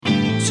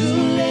too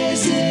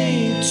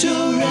lazy to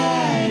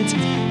write.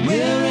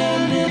 Where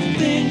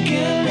anything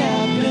can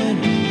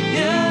happen,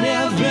 and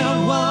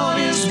everyone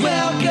is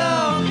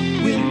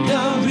welcome with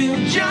the real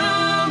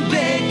John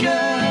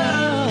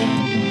Baker.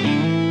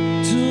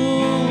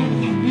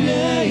 Too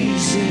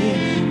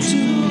lazy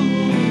to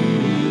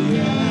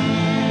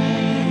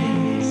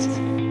write.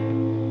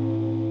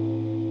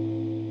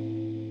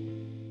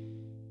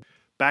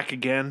 Back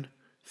again.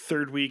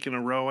 Third week in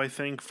a row, I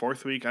think.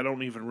 Fourth week, I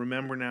don't even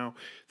remember now.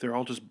 They're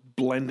all just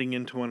blending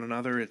into one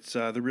another. It's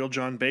The Real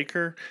John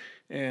Baker,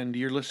 and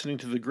you're listening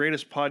to the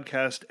greatest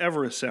podcast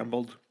ever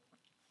assembled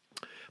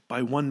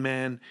by one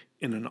man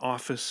in an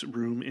office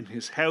room in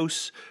his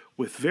house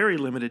with very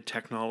limited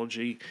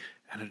technology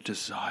and a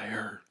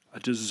desire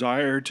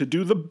to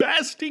do the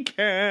best he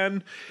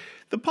can.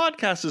 The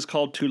podcast is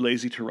called Too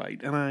Lazy to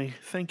Write, and I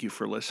thank you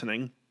for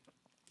listening.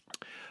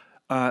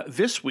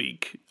 This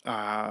week,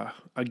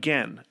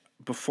 again,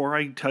 before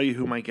I tell you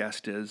who my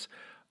guest is,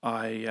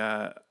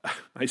 I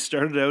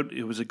started out,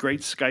 it was a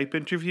great Skype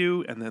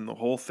interview, and then the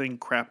whole thing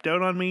crapped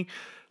out on me,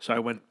 so I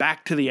went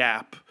back to the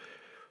app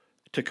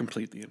to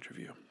complete the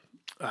interview.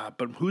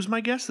 But who's my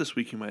guest this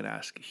week, you might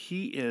ask?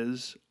 He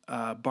is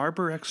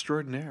barber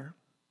extraordinaire.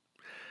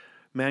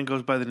 Man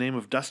goes by the name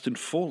of Dustin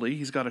Foley.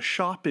 He's got a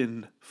shop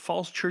in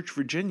Falls Church,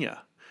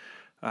 Virginia,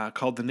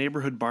 called the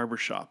Neighborhood Barber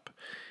Shop.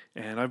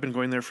 And I've been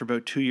going there for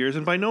about 2 years.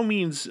 And by no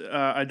means,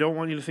 I don't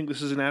want you to think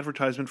this is an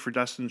advertisement for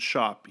Dustin's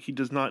shop. He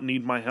does not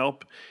need my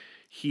help.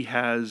 He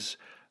has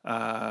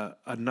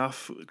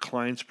enough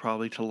clients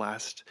probably to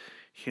last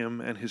him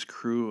and his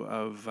crew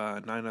of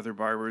 9 other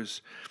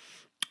barbers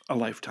a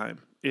lifetime.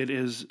 It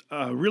is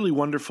a really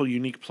wonderful,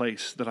 unique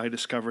place that I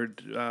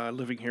discovered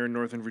living here in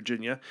Northern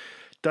Virginia.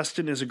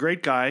 Dustin is a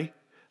great guy,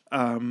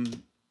 not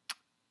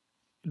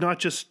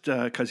just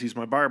because he's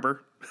my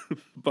barber,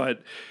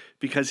 but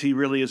because he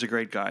really is a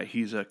great guy.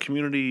 He's a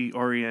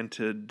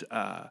community-oriented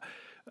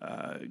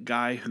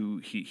guy who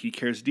he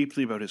cares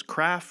deeply about his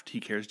craft,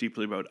 he cares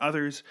deeply about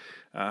others,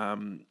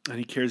 and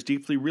he cares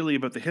deeply really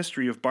about the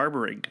history of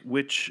barbering,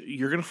 which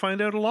you're going to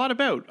find out a lot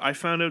about. I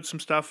found out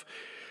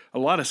a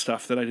lot of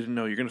stuff that I didn't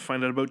know. You're going to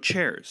find out about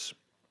chairs.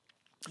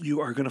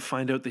 You are going to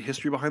find out the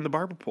history behind the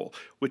barber pole,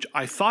 which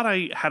I thought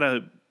I had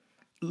a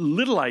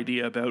little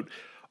idea about.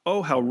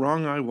 Oh, how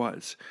wrong I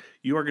was.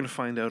 You are going to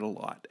find out a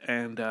lot.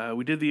 And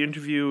we did the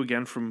interview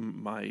again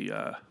from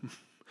my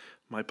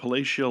my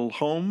palatial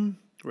home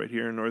right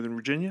here in Northern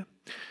Virginia.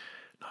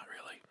 Not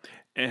really.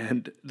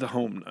 And the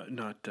home,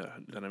 not that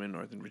I'm in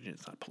Northern Virginia,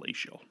 it's not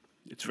palatial.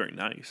 It's very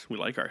nice. We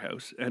like our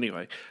house.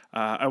 Anyway,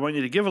 I want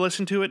you to give a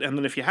listen to it. And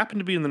then if you happen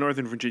to be in the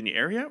Northern Virginia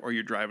area or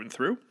you're driving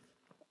through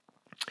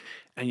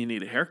and you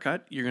need a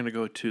haircut, you're going to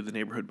go to the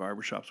Neighborhood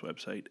Barbershop's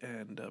website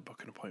and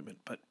book an appointment.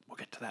 But we'll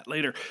get to that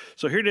later.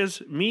 So here it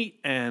is, me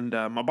and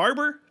my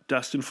barber,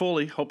 Dustin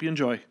Foley. Hope you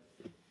enjoy.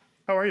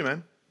 How are you,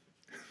 man?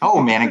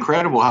 Oh, man,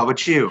 incredible. How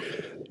about you?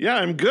 Yeah,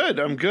 I'm good.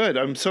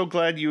 I'm so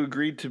glad you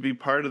agreed to be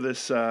part of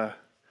this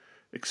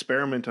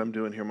experiment I'm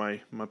doing here,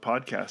 my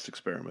podcast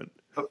experiment.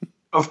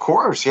 Of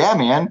course. Yeah,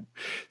 man.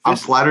 I'm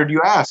flattered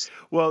you asked.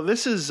 Well,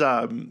 this is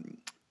kind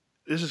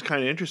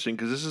of interesting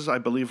because this is, I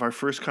believe, our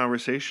first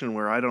conversation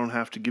where I don't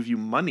have to give you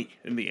money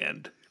in the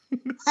end.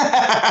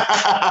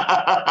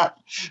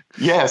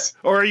 Yes.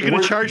 Or are you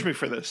going to charge me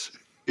for this?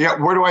 Yeah.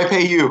 Where do I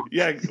pay you?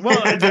 Yeah.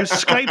 Well, there's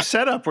Skype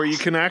setup where you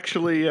can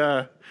actually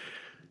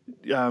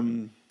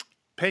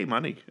pay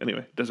money.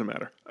 Anyway, doesn't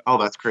matter. Oh,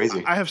 that's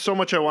crazy. I have so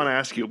much I want to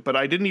ask you, but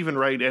I didn't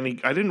write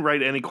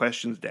any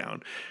questions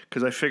down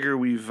because I figure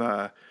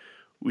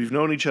we've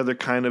known each other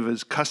kind of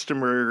as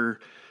customer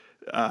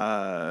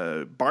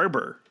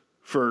barber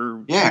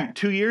for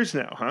 2 years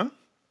now, huh?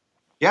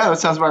 Yeah, that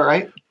sounds about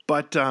right.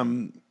 But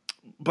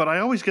I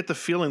always get the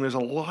feeling there's a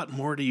lot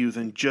more to you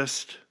than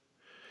just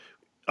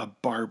a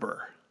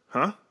barber,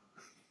 huh?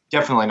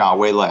 Definitely not.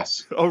 Way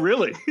less. Oh,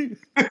 really?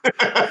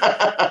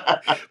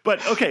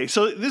 But okay,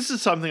 so this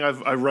is something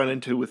I've run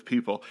into with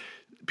people.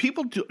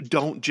 People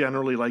don't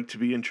generally like to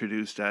be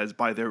introduced as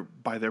by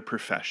their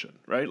profession,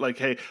 right? Like,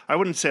 hey, I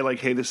wouldn't say like,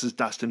 hey, this is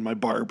Dustin, my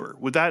barber.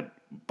 Would that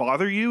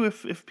bother you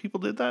if people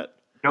did that?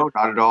 No,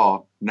 not at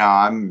all. No,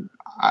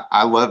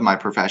 I love my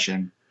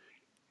profession.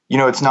 You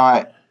know, it's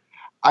not.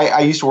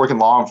 I used to work in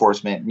law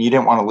enforcement, and you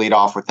didn't want to lead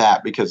off with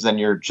that because then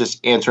you're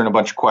just answering a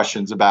bunch of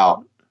questions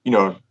about, you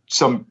know,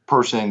 some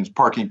person's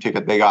parking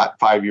ticket they got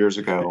 5 years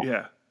ago.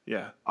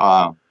 Yeah.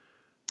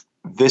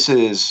 This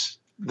is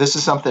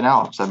something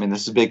else. I mean,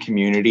 this is a big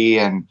community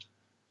and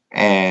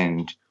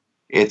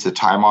it's a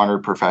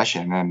time-honored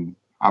profession, and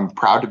I'm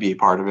proud to be a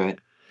part of it.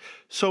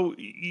 So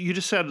you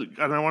just said,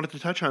 and I wanted to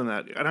touch on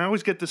that, and I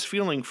always get this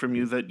feeling from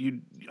you that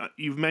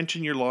you've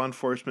mentioned your law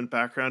enforcement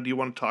background. Do you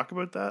want to talk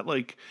about that?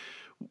 Like,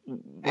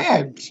 yeah,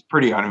 it's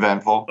pretty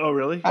uneventful. Oh,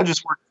 really? I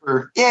just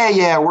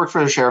worked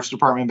for the sheriff's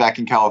department back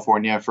in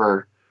California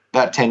for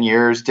about 10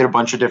 years, did a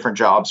bunch of different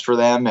jobs for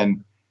them.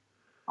 And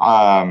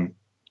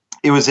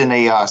it was in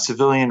a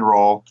civilian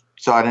role,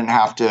 so I didn't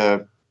have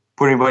to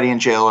put anybody in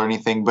jail or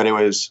anything, but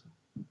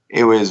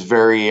it was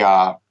very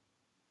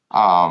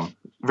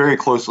very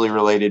closely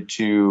related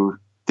to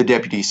the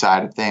deputy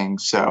side of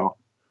things. So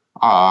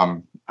I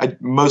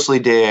mostly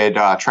did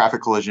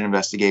traffic collision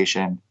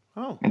investigation.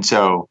 Oh, And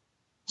so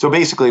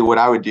basically what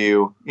I would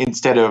do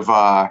instead of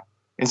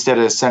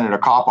sending a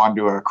cop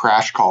onto a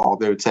crash call,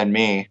 they would send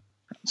me.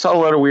 Saw a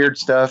lot of weird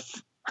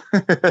stuff.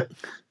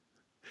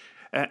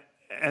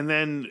 and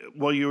then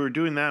while you were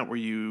doing that, were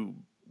you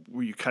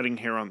cutting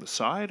hair on the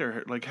side,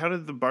 or like how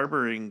did the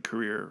barbering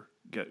career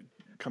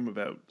come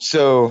about?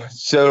 So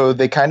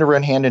they kind of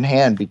run hand in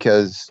hand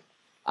because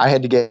I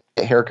had to get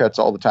haircuts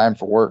all the time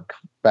for work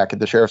back at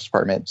the sheriff's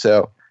department.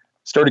 So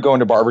started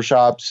going to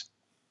barbershops.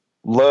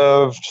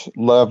 Loved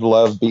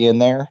being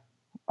there.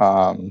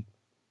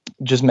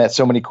 Just met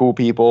so many cool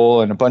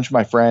people, and a bunch of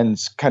my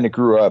friends kind of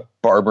grew up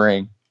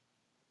barbering,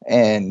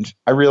 and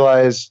I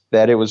realized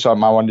that it was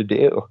something I wanted to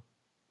do.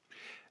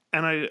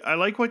 And I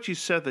like what you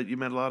said, that you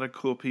met a lot of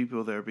cool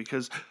people there,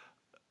 because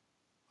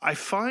I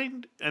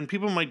find, and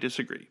people might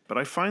disagree, but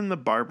I find the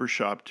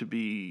barbershop to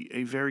be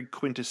a very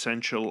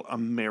quintessential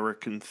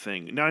American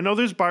thing. Now, I know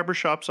there's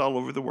barbershops all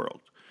over the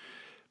world,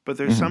 but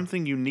there's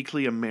something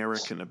uniquely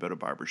American about a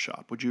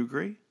barbershop. Would you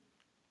agree?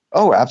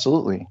 Oh,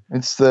 absolutely.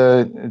 It's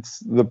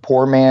the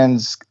poor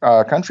man's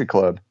country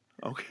club.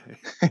 Okay.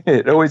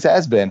 It always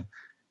has been.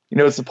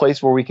 It's the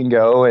place where we can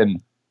go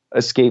and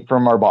escape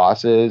from our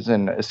bosses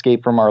and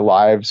escape from our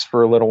lives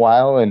for a little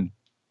while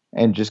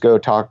and just go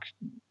talk.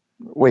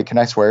 Wait, can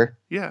I swear?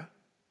 Yeah.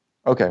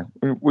 Okay.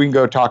 We can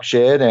go talk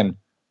shit and,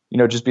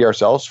 just be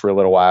ourselves for a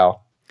little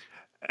while.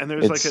 And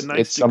there's like a nice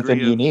it's something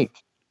degree of, unique.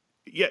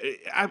 Yeah,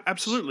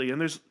 absolutely.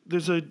 And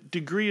there's a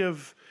degree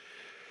of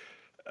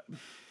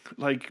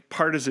like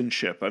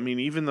partisanship. I mean,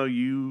 even though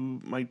you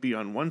might be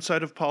on one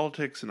side of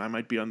politics and I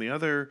might be on the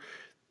other,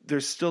 there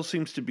still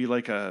seems to be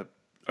like a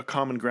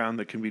common ground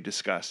that can be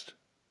discussed.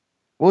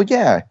 Well,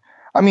 yeah.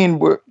 I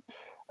mean,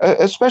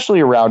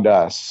 especially around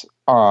us,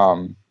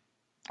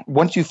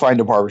 once you find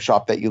a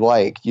barbershop that you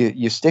like,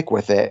 you stick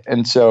with it.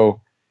 And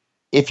so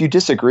if you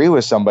disagree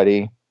with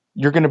somebody,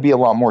 you're going to be a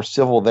lot more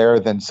civil there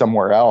than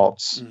somewhere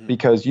else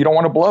because you don't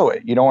want to blow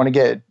it. You don't want to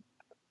get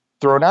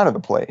thrown out of the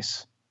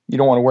place. You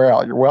don't want to wear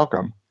out your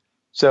welcome.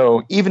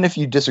 So even if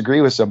you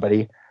disagree with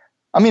somebody,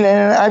 I mean,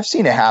 and I've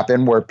seen it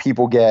happen where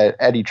people get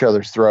at each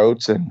other's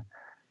throats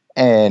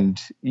and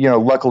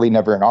luckily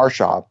never in our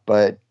shop,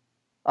 but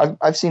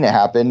I've seen it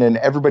happen, and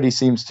everybody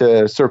seems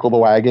to circle the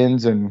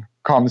wagons and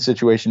calm the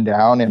situation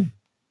down. And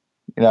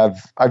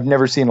I've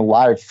never seen a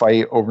live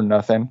fight over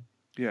nothing,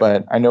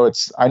 but I know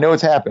it's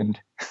happened.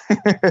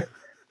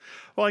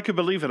 Well, I could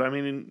believe it. I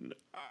mean,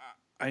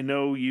 I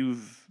know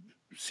you've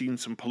seen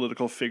some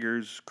political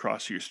figures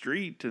cross your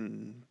street,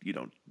 and you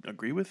don't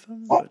agree with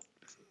them. But...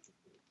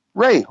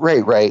 Right.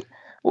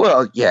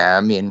 Well, yeah.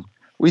 I mean,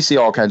 we see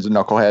all kinds of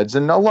knuckleheads,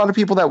 and a lot of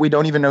people that we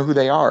don't even know who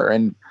they are,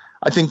 and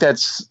I think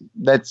that's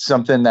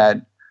something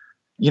that,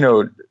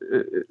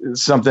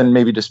 something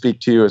maybe to speak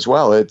to as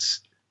well.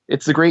 It's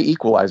the great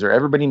equalizer.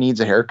 Everybody needs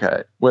a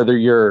haircut, whether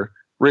you're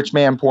rich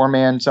man, poor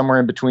man, somewhere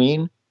in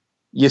between.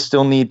 You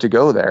still need to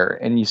go there,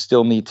 and you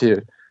still need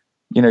to,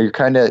 you're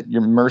kind of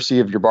your mercy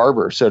of your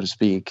barber, so to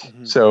speak.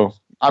 Mm-hmm. So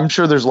I'm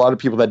sure there's a lot of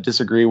people that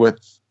disagree with,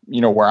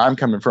 where I'm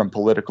coming from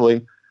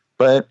politically,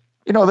 but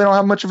they don't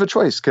have much of a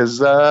choice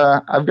because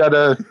I've got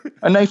a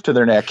knife to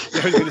their neck.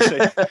 I was going to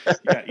say,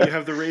 yeah, you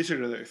have the razor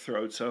to their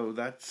throat, so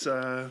that's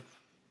going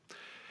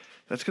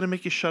to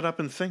make you shut up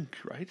and think,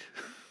 right?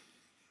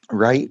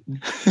 Right.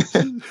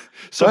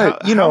 So,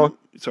 but,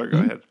 sorry, go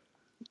ahead.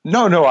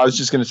 No, I was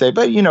just going to say,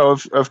 but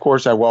of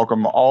course, I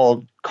welcome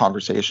all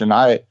conversation.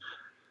 I'm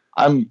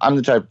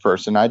the type of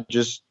person I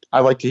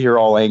like to hear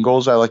all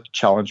angles. I like to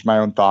challenge my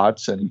own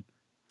thoughts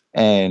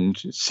and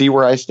see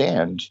where I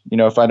stand.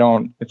 If I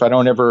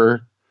don't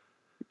ever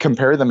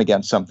compare them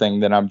against something,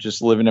 then I'm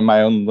just living in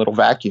my own little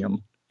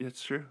vacuum.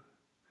 It's true.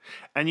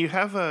 And you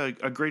have a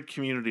great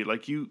community,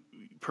 like you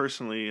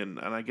personally, and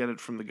I get it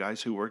from the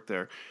guys who work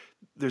there.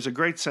 There's a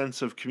great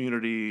sense of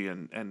community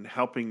and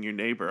helping your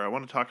neighbor. I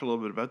want to talk a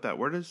little bit about that.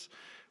 Where does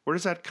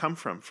that come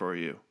from for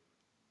you?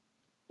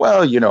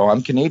 Well,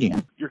 I'm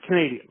Canadian. You're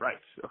Canadian, right?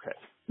 Okay.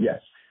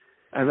 Yes.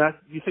 And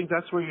you think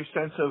that's where your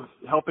sense of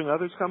helping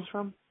others comes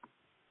from?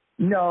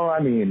 No, I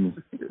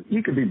mean,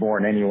 you could be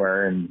born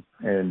anywhere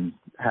and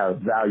have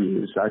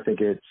values. I think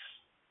it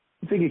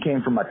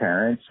came from my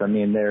parents. I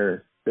mean,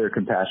 they're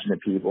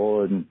compassionate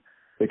people, and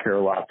they care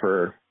a lot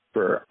for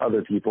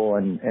other people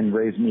and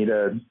raised me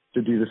to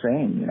do the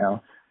same. Yeah.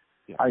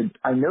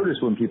 I notice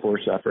when people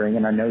are suffering,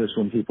 and I notice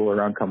when people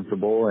are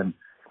uncomfortable, and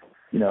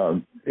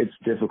it's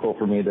difficult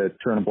for me to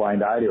turn a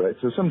blind eye to it.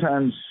 So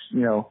sometimes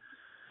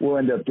we'll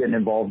end up getting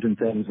involved in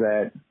things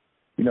that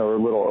are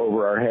a little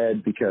over our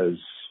head because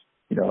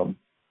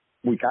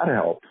we got to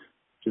help.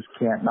 Just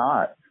can't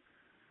not.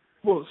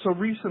 Well, so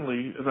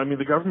recently, I mean,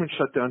 the government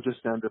shutdown just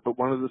ended, but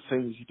one of the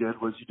things you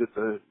did was you did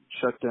the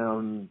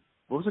shutdown.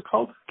 What was it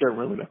called? Can't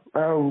remember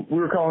now. We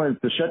were calling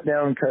it the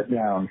shutdown, cut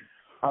down.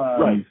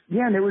 Right.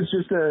 Yeah, and it was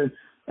just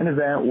an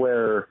event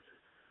where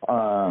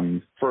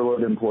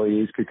furloughed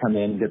employees could come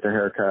in and get their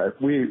hair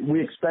cut.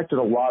 We expected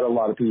a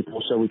lot of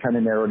people, so we kind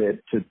of narrowed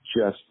it to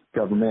just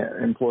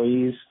government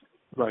employees.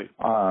 Right.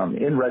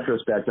 In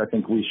retrospect, I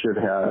think we should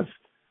have,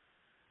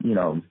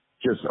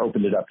 just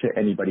opened it up to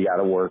anybody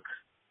out of work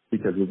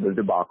because of the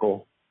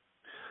debacle.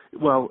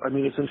 Well, I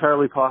mean, it's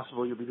entirely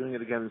possible you'll be doing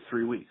it again in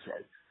 3 weeks,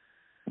 right?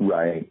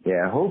 Right.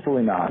 Yeah.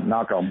 Hopefully not.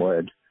 Knock on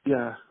wood.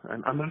 Yeah,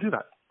 I'm going to do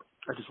that.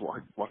 I just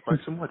walk by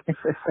some wood.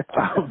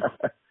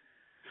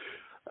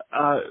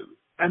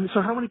 And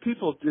so how many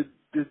people did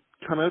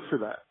come out for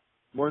that?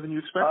 More than you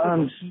expected? Less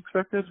than you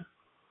expected?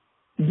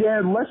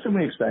 Yeah, less than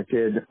we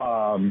expected.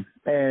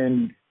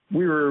 And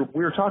we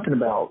were talking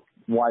about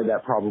why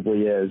that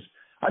probably is.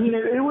 I mean,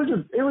 it was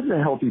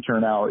a healthy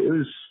turnout. It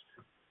was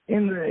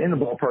in the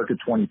ballpark of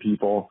 20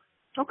 people.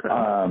 Okay.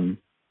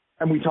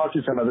 And we talked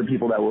to some other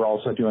people that were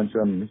also doing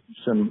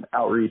some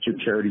outreach and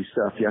charity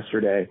stuff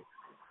yesterday.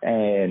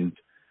 And,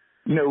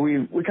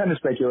 we kind of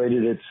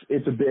speculated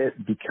it's a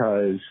bit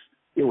because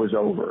it was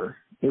over.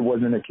 It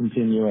wasn't a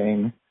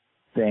continuing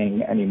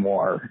thing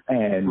anymore.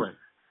 And right.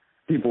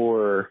 People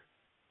were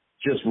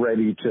just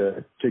ready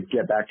to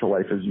get back to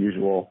life as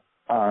usual.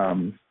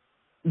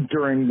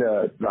 During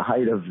the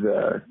height of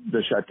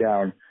the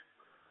shutdown,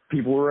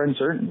 people were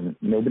uncertain.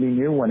 Nobody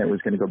knew when it was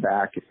going to go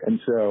back. And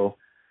so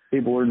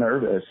people were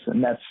nervous.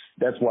 And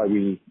that's why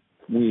we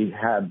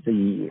had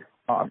the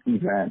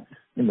event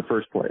in the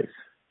first place.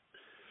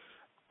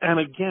 And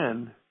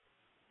again,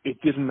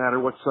 it didn't matter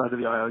what side of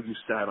the aisle you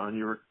sat on.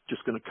 You were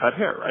just going to cut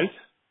hair, right?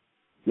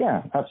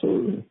 Yeah,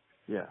 absolutely.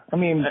 Yeah. I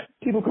mean,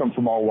 people come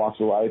from all walks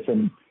of life,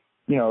 and,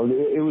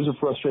 it was a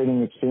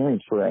frustrating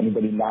experience for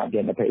anybody not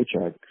getting a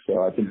paycheck.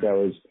 So I think that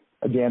was,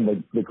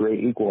 again, the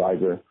great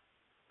equalizer.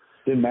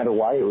 Didn't matter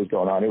why it was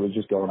going on. It was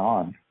just going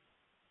on.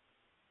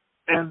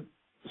 And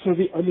so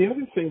the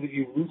other thing that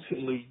you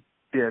recently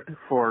did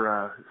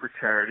for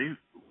charity,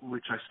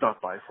 which I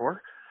stopped by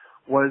for,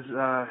 was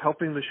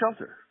helping the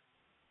shelter.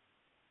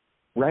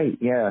 Right,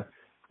 yeah.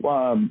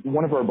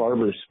 One of our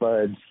barbers,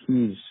 Spud,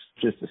 he's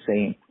just a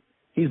saint.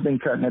 He's been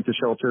cutting at the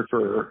shelter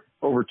for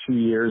over 2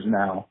 years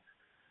now.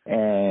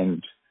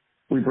 And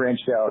we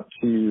branched out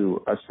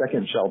to a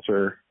second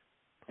shelter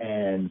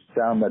and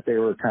found that they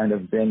were kind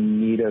of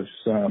in need of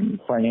some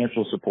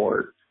financial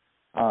support.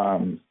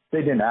 They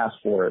didn't ask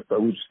for it,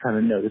 but we just kind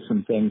of noticed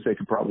some things they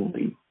could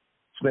probably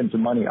spend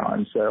some money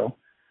on. So,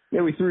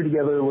 yeah, we threw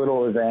together a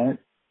little event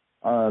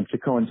to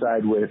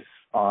coincide with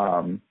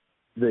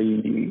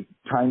the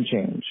time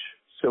change.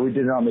 So we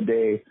did it on the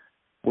day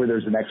where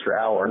there's an extra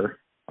hour,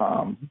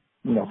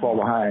 fall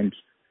behind.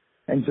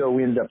 And so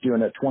we ended up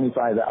doing a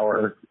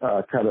 25-hour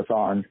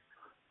cut-a-thon.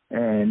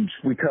 And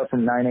we cut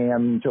from 9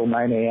 a.m. until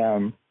 9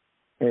 a.m.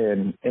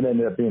 And it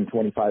ended up being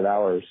 25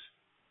 hours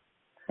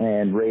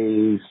and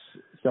raised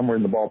somewhere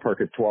in the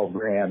ballpark of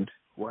 $12,000.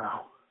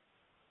 Wow.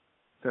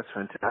 That's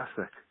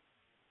fantastic.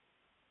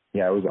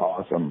 Yeah, it was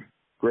awesome.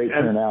 Great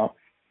turnout.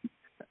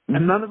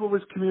 And none of it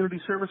was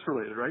community service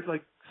related, right?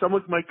 Like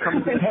someone might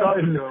come to the shop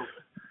and go,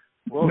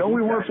 well, no,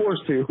 we weren't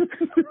forced to.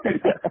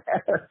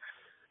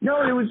 No,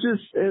 it was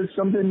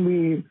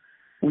something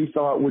we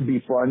thought would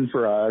be fun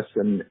for us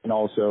and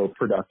also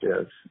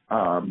productive.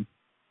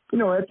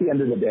 At the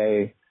end of the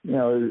day,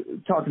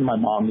 talking to my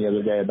mom the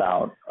other day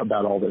about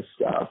all this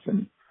stuff,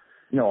 and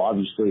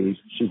obviously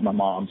she's my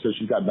mom, so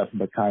she's got nothing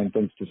but kind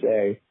things to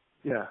say.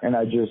 Yeah. And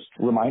I just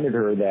reminded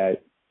her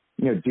that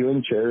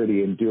doing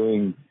charity and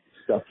doing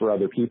stuff for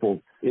other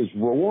people is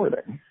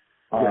rewarding.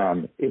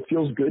 It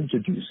feels good to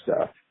do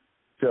stuff.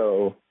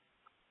 So,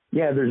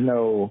 yeah, there's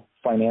no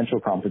financial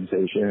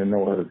compensation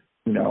or,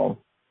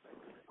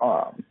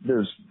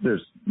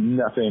 there's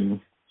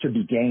nothing to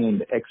be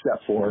gained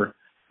except for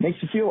makes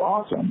you feel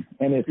awesome.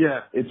 And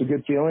it's a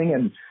good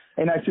feeling.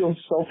 And I feel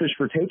selfish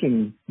for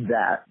taking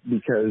that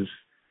because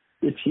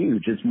it's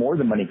huge. It's more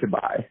than money could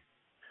buy.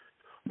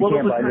 You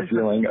can't buy the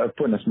feeling of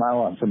putting a smile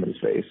on somebody's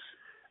face.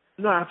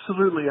 No,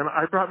 absolutely. And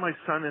I brought my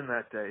son in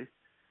that day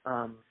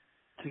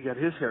to get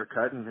his hair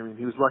cut, and I mean,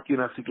 he was lucky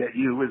enough to get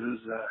you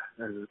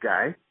as his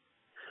guy.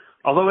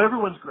 Although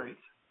everyone's great.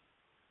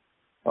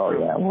 Oh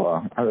yeah,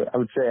 well, I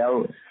would say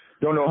I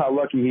don't know how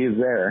lucky he is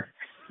there.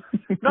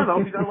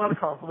 No, he got a lot of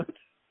compliments.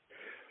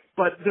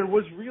 But there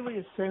was really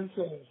a sense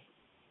of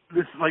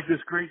this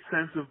great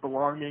sense of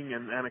belonging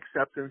and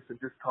acceptance, and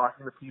just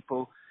talking to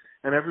people,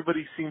 and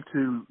everybody seemed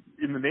to,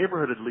 in the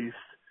neighborhood at least,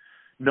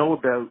 know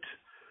about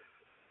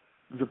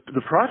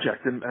the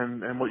project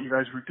and what you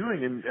guys were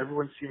doing, and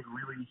everyone seemed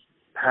really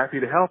happy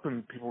to help,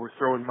 and people were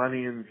throwing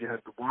money, and you had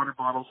the water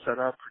bottles set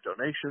up for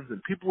donations,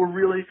 and people were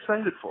really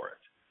excited for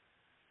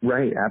it.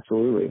 Right,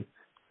 absolutely.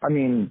 I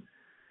mean,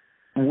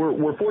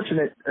 we're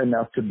fortunate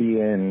enough to be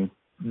in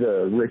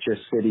the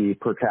richest city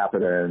per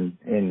capita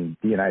in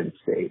the United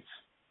States.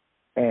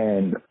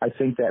 And I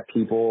think that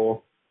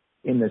people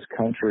in this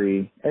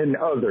country, and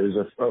others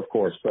of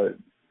course, but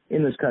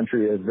in this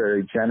country are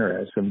very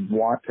generous and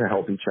want to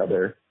help each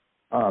other.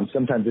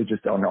 Sometimes they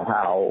just don't know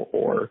how,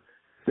 or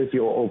they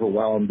feel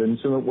overwhelmed. And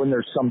so when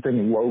there's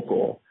something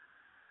local,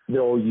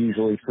 they'll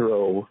usually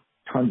throw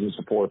tons of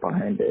support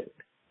behind it.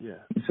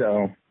 Yeah.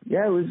 So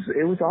yeah,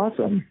 it was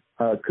awesome.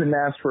 Couldn't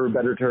ask for a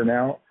better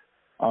turnout.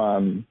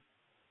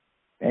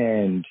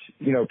 And,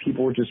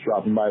 people were just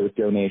dropping by with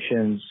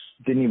donations,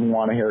 didn't even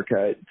want a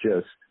haircut,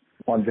 just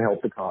wanted to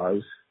help the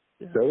cause.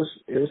 Yeah. So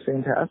it was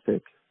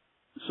fantastic.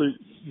 So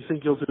you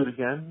think you'll do it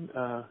again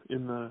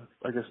in the,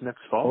 I guess,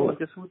 next fall, I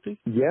guess it would be?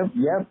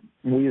 Yep.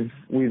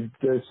 We've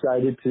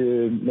decided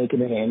to make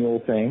it an annual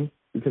thing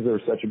because there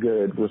was such a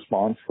good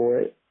response for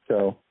it.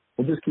 So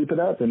we'll just keep it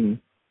up and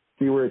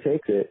see where it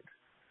takes it.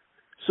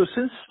 So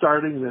since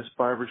starting this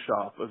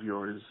barbershop of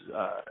yours,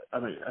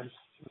 I've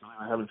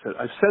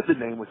said the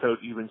name without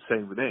even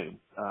saying the name,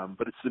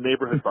 but it's the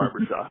Neighborhood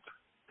Barbershop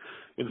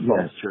in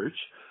Falls Church.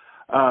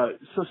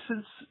 So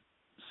since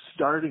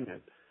starting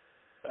it,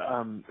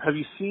 have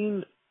you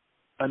seen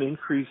an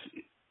increase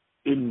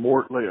in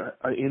more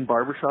in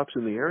barbershops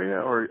in the area,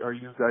 or are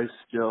you guys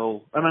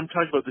still? And I'm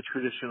talking about the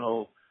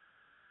traditional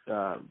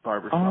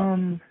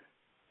barbershop.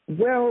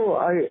 Well,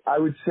 I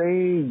would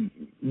say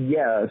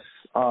yes.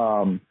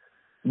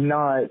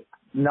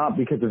 Not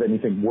because of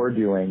anything we're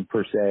doing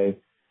per se,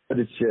 but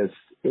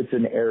it's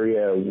an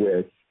area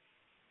with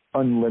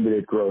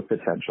unlimited growth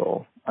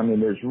potential. I mean,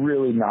 there's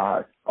really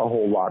not a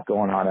whole lot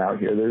going on out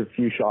here. There's a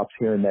few shops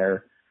here and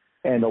there,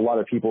 and a lot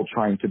of people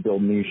trying to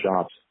build new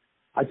shops.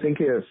 I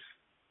think if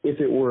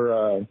it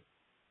were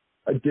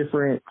a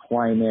different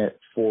climate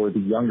for the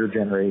younger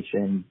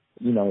generation,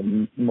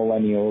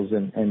 millennials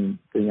and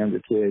the younger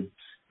kids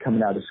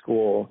coming out of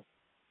school,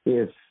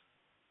 if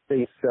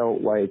they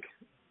felt like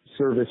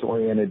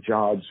service-oriented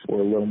jobs were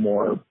a little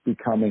more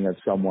becoming of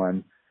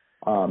someone,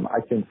 I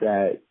think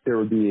that there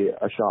would be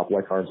a shop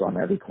like ours on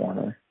every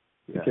corner.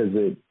 Yeah.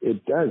 Because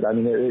it does. I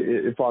mean,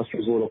 it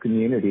fosters a little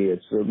community.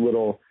 It's a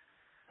little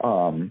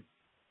ecosystem,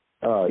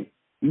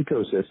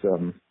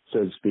 so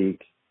to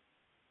speak.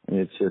 And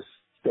it's just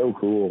so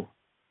cool.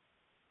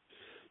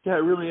 Yeah,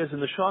 it really is.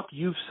 And the shop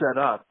you've set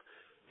up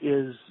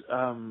is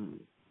kind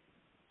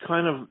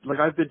of like,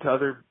 I've been to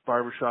other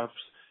barbershops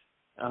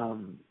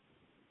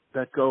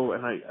that go,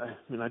 and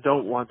I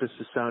don't want this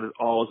to sound at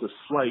all as a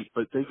slight,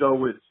 but they go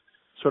with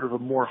sort of a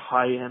more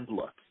high-end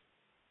look.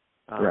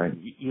 Right.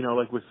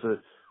 Like with the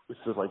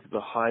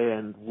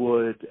high-end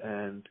wood,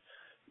 and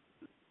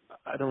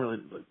I don't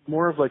really,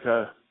 more of like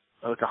a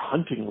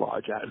hunting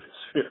lodge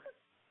atmosphere.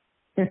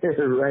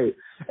 Right.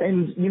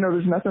 And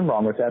there's nothing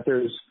wrong with that.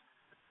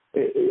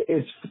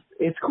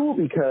 It's cool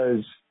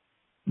because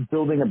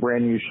building a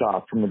brand new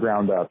shop from the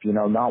ground up,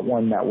 not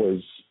one that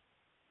was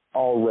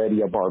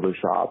already a barber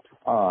shop.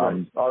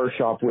 Right. Our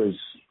shop was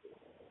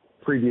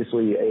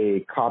previously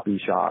a copy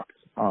shop,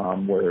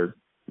 where,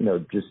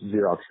 just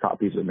Xerox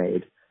copies are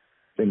made,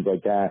 things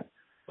like that.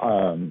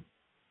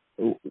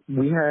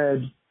 We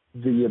had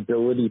the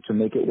ability to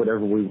make it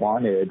whatever we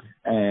wanted,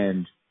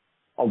 and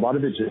a lot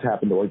of it just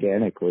happened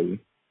organically.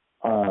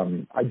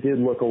 I did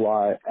look a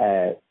lot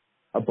at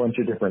a bunch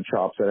of different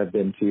shops that I've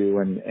been to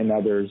and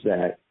others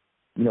that,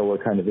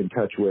 we're kind of in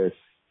touch with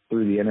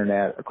through the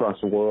internet across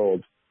the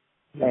world.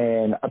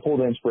 And I pulled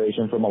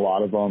inspiration from a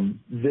lot of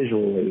them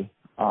visually.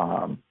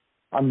 I'm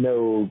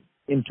no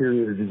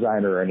interior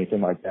designer or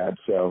anything like that,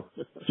 so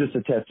it's just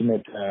a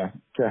testament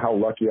to how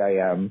lucky I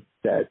am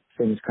that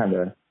things kind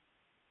of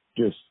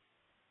just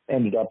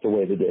ended up the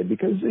way they did.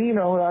 Because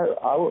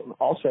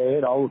I'll say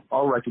it,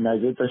 I'll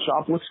recognize it. The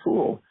shop looks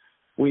cool.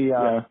 We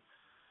got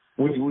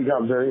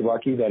very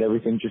lucky that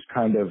everything just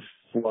kind of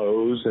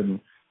flows,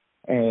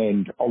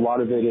 and a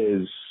lot of it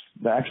is,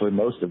 actually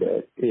most of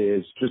it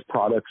is just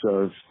products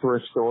of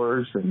thrift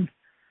stores and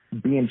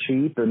being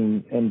cheap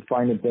and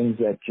finding things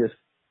that just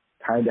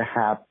kind of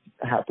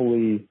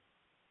happily,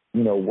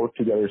 work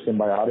together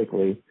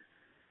symbiotically.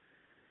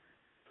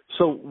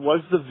 So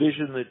was the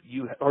vision that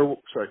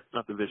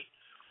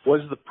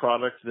was the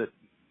product that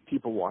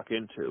people walk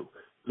into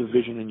the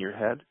vision in your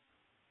head?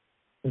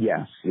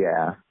 Yes.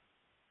 Yeah.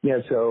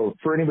 Yeah. So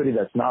for anybody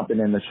that's not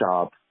been in the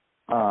shop,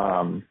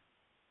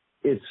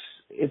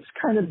 it's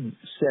kind of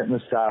set in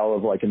the style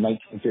of like a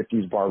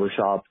 1950s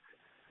barbershop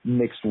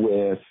mixed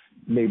with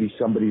maybe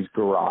somebody's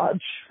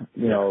garage,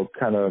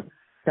 kind of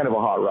a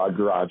hot rod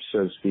garage,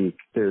 so to speak.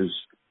 There's,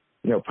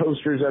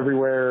 posters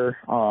everywhere,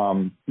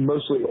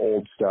 mostly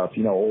old stuff,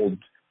 old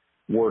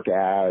work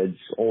ads,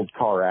 old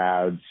car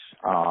ads,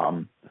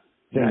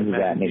 things of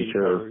that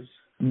nature.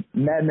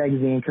 Mad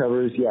magazine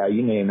covers, yeah,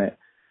 you name it.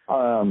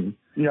 I'm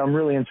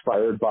really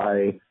inspired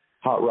by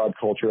hot rod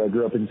culture. I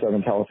grew up in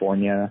Southern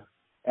California,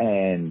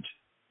 and,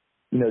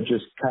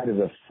 just kind of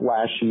the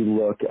flashy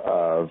look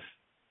of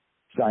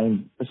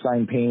sign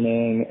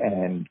painting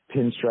and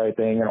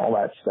pinstriping and all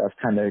that stuff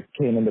kind of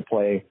came into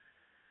play.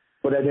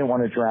 But I didn't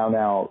want to drown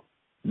out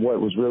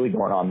what was really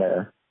going on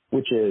there,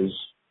 which is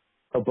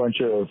a bunch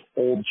of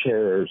old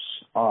chairs.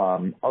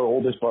 Our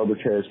oldest barber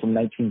chair is from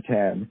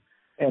 1910,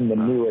 and the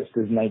newest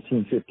is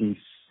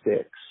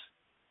 1956.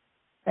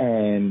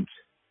 And,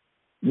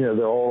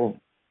 they're all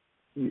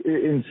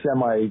in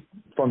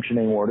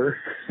semi-functioning order.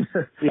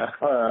 Yeah.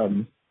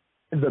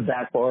 The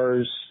back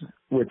bars,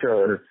 which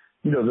are,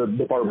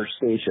 the barber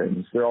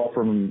stations, they're all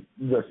from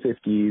the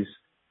 50s,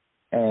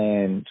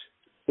 and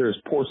there's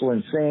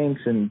porcelain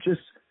sinks and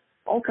just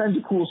all kinds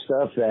of cool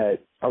stuff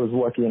that I was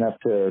lucky enough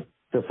to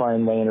to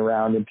find laying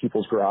around in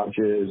people's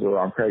garages or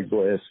on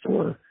Craigslist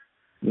or,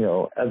 you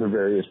know, other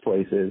various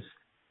places.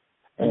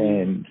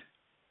 And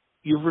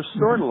you've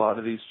restored a lot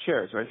of these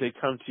chairs, right? They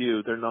come to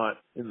you; they're not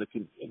in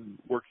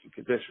working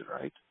condition,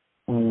 right?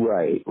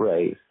 Right.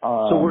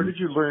 So where did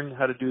you learn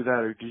how to do that,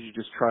 or did you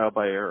just trial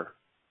by error?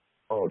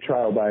 Oh,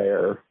 trial by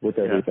error with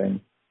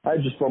everything. I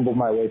just fumbled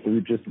my way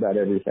through just about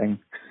everything.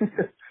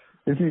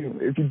 If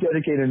you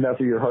dedicate enough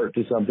of your heart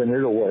to something,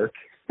 it'll work.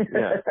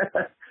 Yeah.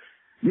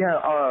 Yeah.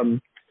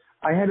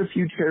 I had a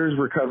few chairs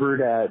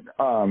recovered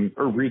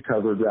or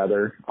recovered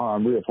rather,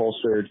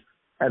 reupholstered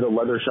at a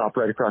leather shop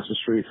right across the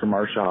street from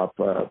our shop,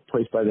 a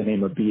place by the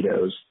name of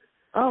Beato's.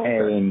 Oh,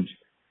 okay. And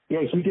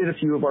yeah, he did a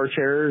few of our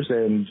chairs,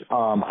 and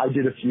I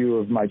did a few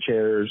of my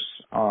chairs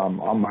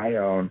on my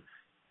own.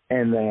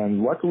 And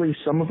then luckily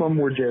some of them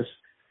were just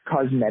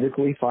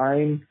cosmetically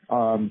fine,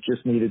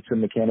 just needed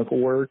some mechanical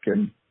work,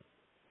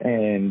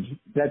 and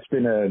that's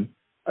been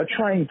a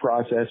trying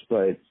process,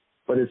 but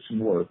it's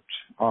worked.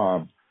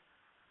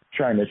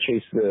 Trying to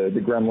chase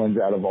the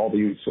gremlins out of all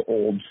these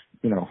old,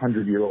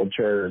 100-year-old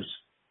chairs.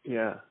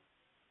 Yeah.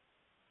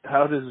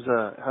 How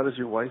does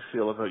your wife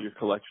feel about your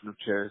collection of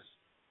chairs?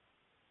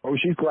 Oh,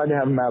 she's glad to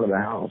have them out of the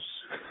house.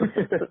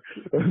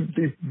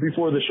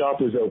 Before the shop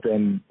was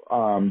open,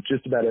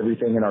 just about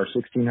everything in our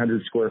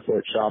 1,600 square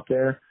foot shop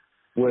there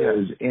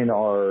was in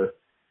our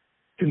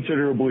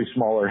considerably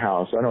smaller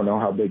house. I don't know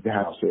how big the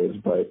house is,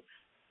 but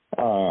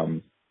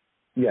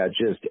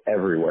just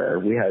everywhere.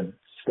 We had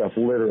stuff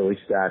literally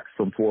stacked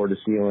from floor to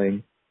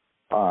ceiling,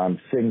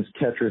 things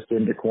Tetrised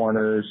into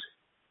corners.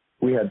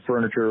 We had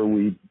furniture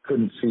we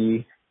couldn't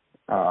see.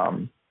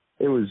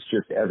 It was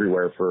just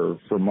everywhere for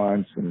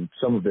months, and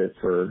some of it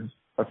for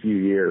a few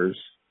years.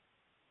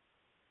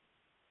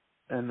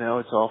 And now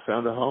it's all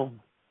found a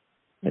home.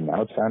 And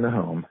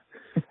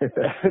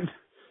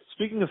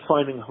speaking of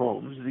finding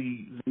homes,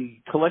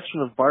 the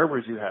collection of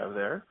barbers you have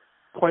there,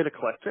 quite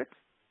eclectic.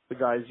 The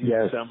guys you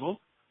assembled.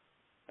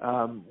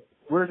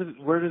 Where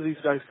do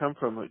these guys come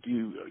from? Do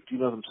you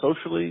know them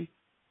socially?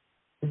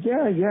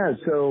 Yeah.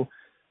 So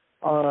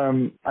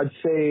I'd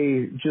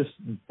say just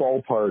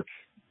ballpark,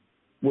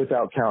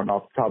 without counting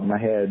off the top of my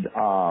head,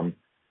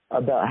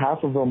 about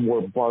half of them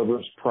were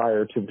barbers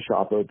prior to the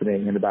shop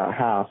opening, and about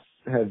half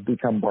have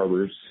become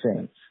barbers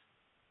since.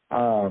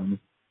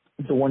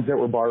 The ones that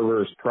were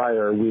barbers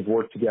prior, we've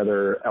worked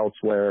together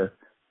elsewhere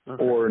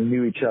or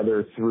knew each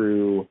other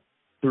through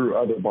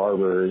other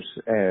barbers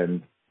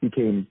and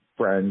became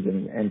friends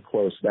and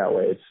close that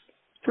way. It's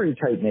a pretty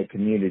tight-knit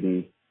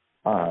community,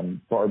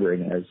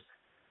 barbering is.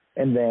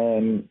 And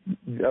then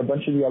a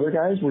bunch of the other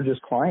guys were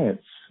just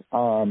clients.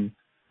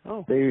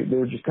 They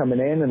were just coming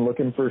in and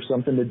looking for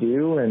something to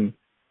do, and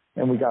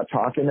we got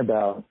talking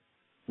about,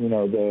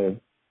 the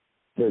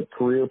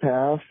career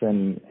path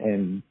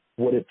and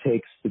what it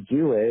takes to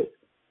do it.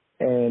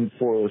 And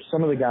for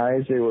some of the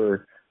guys, they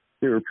were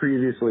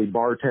previously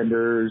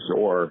bartenders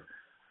or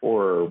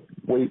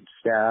wait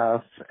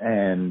staff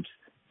and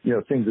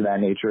things of that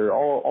nature,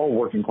 all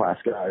working class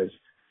guys.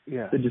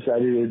 Yeah. They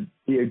decided it'd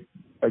be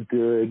a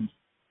good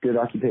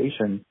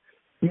occupation.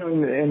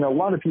 And a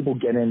lot of people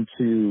get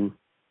into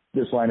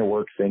this line of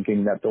work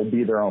thinking that they'll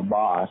be their own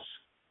boss.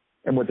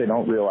 And what they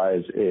don't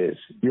realize is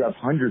you have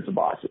hundreds of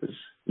bosses.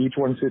 Each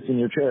one sits in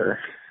your chair.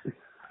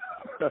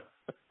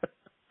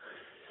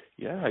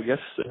 Yeah, I guess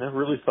I never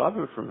really thought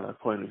of it from that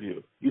point of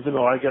view, even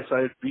though I guess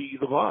I'd be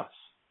the boss.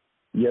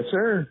 Yes,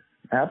 sir.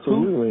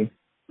 Absolutely.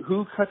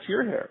 Who cuts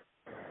your hair?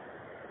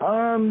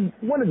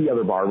 One of the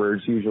other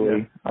barbers usually.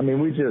 Yeah. I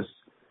mean, we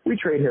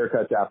trade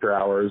haircuts after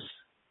hours.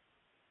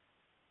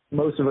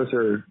 Most of us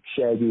are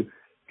shaggy,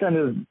 kind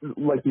of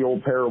like the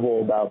old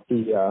parable about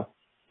the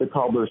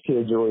cobbler's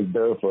kids are always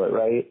barefoot,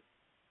 right?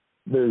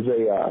 There's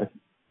a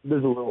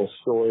little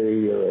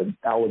story or an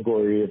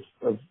allegory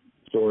of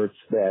sorts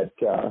that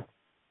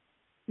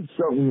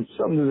something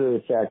to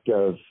the effect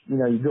of,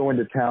 you go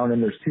into town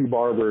and there's two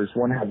barbers.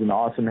 One has an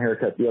awesome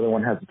haircut, the other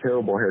one has a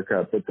terrible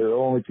haircut, but there are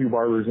only two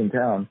barbers in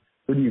town.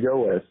 Who do you go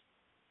with?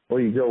 Well,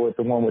 you go with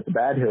the one with the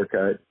bad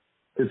haircut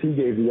because he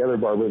gave the other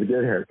barber the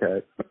good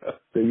haircut.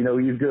 So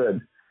he's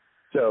good.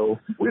 So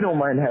we don't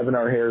mind having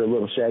our hair a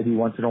little shaggy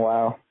once in a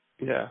while.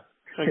 Yeah.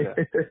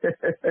 Okay.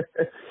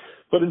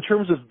 But in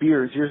terms of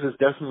beards, yours is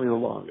definitely the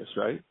longest,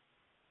 right?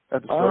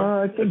 At the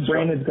store? I think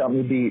Brandon's got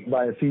me beat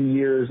by a few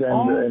years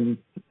and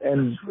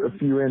a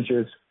few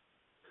inches.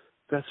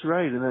 That's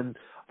right. And then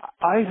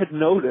I had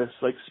noticed,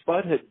 like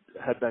Spud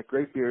had that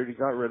great beard. He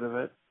got rid of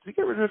it. Did he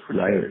get rid of it for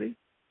charity?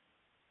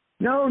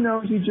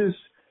 No. He just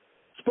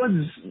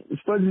Spud's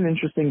an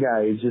interesting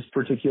guy. He's just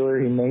particular.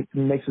 He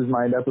makes his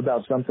mind up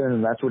about something,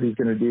 and that's what he's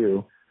going to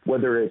do.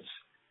 Whether it's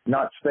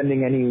not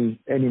spending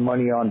any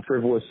money on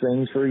frivolous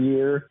things for a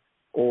year,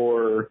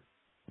 or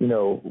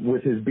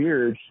with his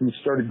beard, he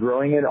started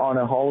growing it on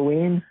a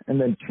Halloween, and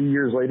then 2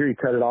 years later he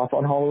cut it off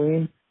on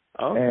Halloween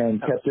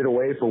and kept it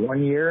away for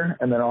 1 year,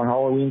 and then on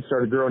Halloween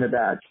started growing it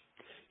back.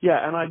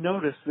 Yeah, and I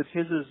noticed that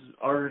his is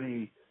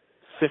already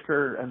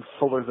thicker and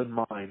fuller than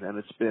mine, and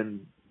it's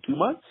been 2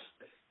 months?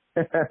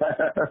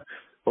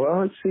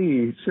 Well, let's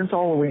see. Since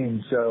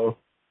Halloween, so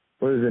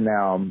what is it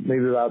now?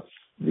 Maybe about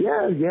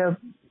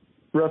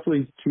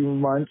roughly 2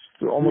 months,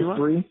 almost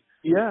 3.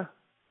 Yeah.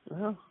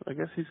 Well, I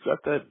guess he's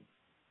got that,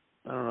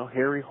 I don't know,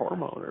 hairy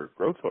hormone or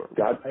growth hormone.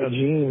 Got a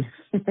gene.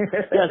 Yeah,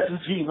 it's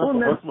a gene, not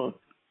a hormone.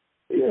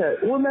 Yeah,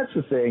 well, that's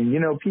the thing. You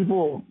know,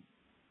 people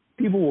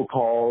will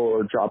call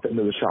or drop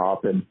into the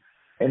shop and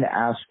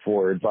ask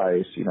for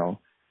advice. You know,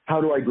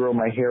 how do I grow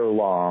my hair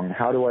long?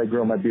 How do I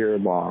grow my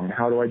beard long?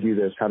 How do I do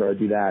this? How do I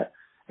do that?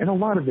 And a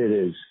lot of it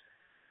is,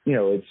 you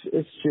know,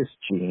 it's just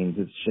genes,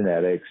 it's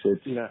genetics,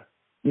 it's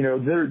you know,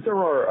 there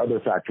are other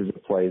factors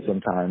at play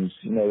sometimes.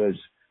 You know,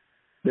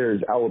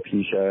 there's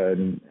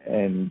alopecia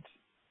and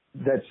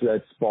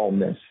that's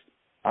baldness.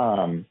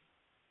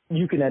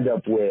 You can end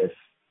up with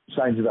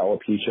signs of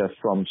alopecia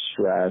from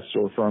stress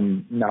or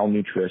from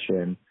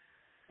malnutrition.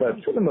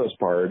 But for the most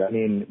part, I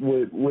mean,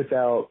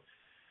 without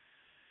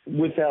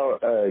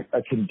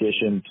a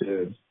condition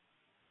to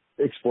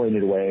explain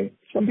it away,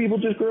 some people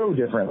just grow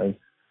differently.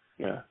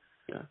 Yeah.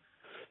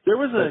 There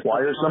was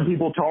why are some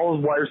people tall?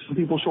 Why are some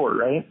people short?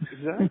 Right?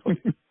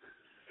 Exactly.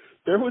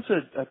 There was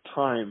a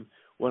time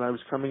when I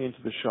was coming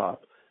into the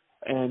shop,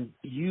 and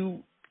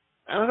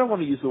I don't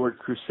want to use the word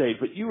crusade,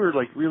 but you were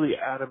like really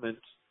adamant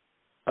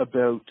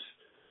about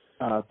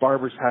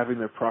barbers having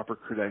their proper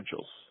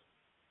credentials.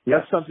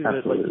 Yes, that's something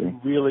absolutely.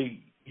 that like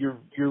you're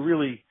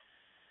really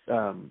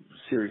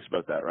serious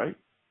about that, right?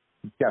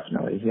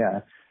 Definitely,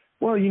 yeah.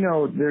 Well, you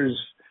know,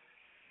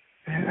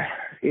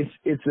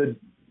 it's a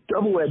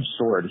double-edged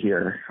sword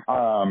here.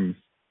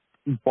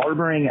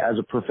 Barbering as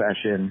a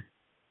profession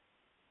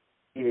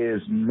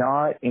is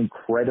not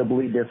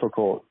incredibly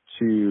difficult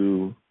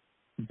to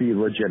be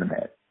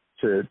legitimate,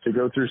 to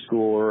go through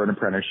school or an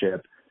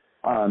apprenticeship.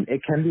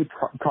 It can be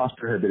cost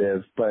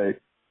prohibitive, but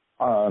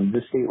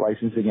the state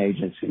licensing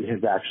agency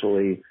has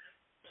actually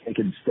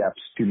taken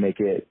steps to make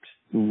it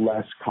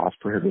less cost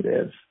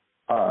prohibitive.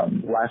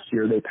 Last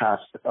year they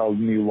passed a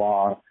new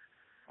law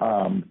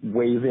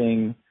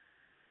waiving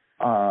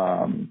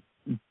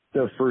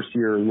the first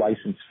year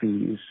license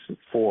fees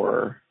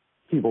for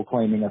people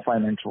claiming a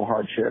financial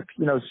hardship.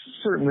 You know,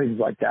 certain things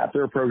like that.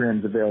 There are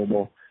programs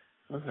available.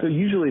 Okay. So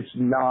usually it's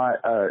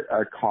not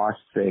a cost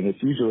thing.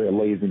 It's usually a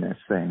laziness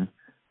thing.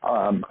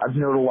 I've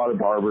known a lot of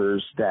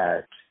barbers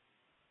that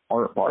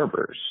aren't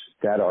barbers,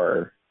 that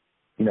are,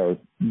 you know,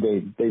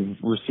 they've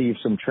received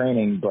some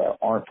training but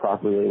aren't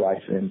properly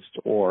licensed,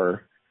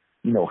 or,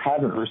 you know,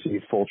 haven't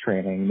received full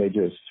training. They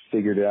just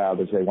figured it out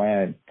as they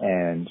went.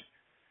 And,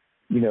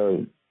 you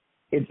know,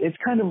 it's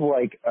kind of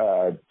like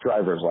a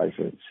driver's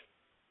license.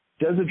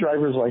 Does a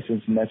driver's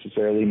license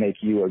necessarily make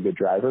you a good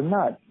driver?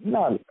 Not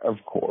of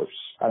course.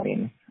 I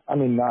mean,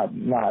 not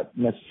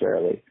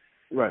necessarily.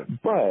 Right.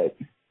 But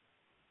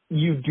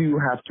you do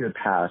have to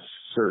pass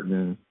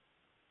certain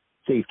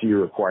safety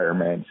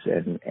requirements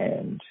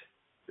and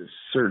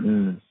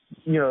certain,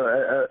 you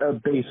know, a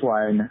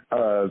baseline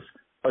of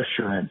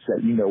assurance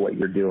that you know what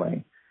you're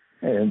doing.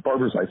 And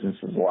barber's license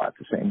is a lot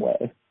the same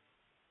way.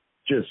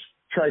 Just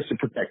tries to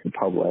protect the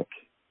public.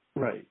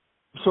 Right.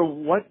 So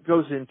what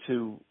goes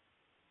into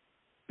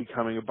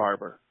becoming a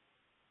barber?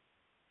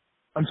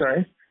 I'm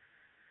sorry?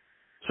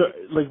 So,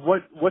 like,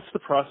 what's the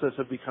process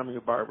of becoming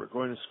a barber?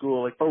 Going to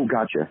school, like, oh,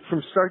 gotcha.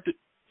 From start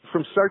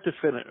to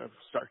finish,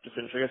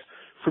 I guess.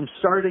 From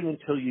starting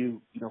until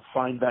you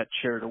find that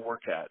chair to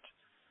work at.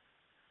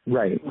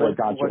 Right.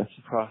 Gotcha. What's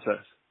the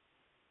process?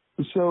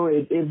 So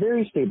it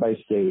varies state by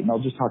state, and I'll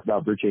just talk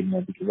about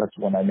Virginia because that's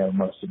the one I know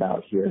most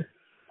about here.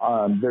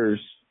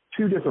 There's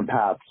 2 different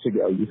paths to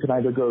go. You can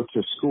either go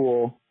to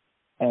school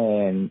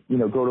and, you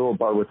know, go to a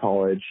barber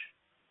college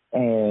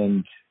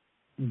and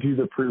do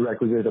the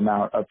prerequisite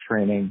amount of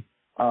training.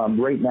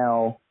 Right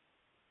now,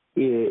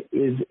 it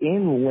is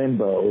in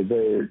limbo.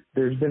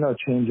 There's been a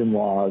change in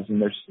laws,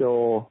 and they're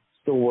still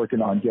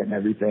working on getting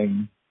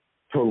everything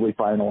totally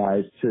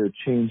finalized to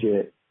change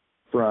it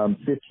from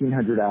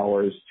 1,500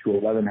 hours to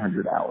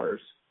 1,100 hours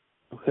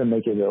to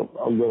make it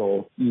a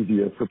little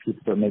easier for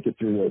people to make it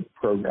through the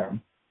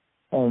program.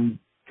 And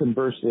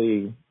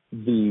conversely,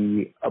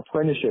 the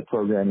apprenticeship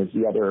program is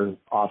the other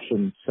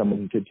option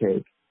someone could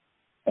take.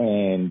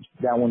 And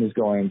that one is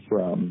going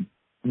from,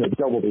 you know,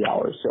 double the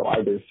hours. So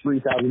either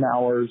 3,000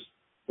 hours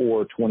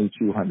or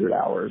 2,200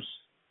 hours,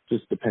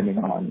 just depending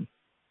on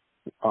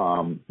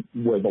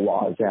where the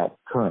law is at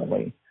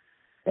currently.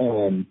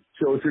 And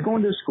so if you're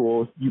going to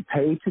school, you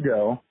pay to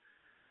go,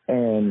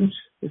 and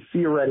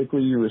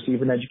theoretically you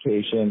receive an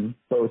education,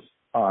 both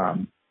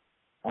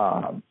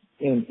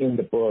in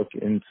the book,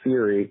 in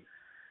theory,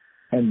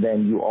 and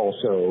then you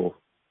also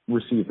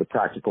receive the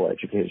practical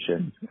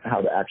education,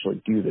 how to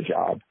actually do the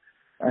job.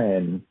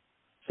 And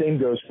same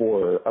goes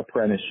for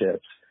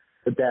apprenticeships,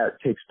 but that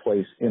takes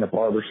place in a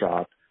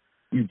barbershop.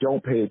 You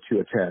don't pay to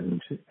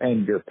attend,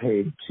 and you're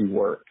paid to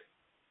work.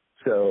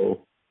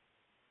 So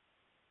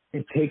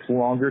it takes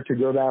longer to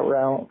go that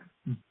route,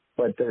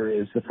 but there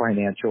is the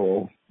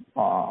financial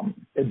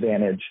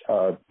advantage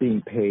of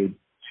being paid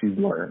to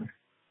learn.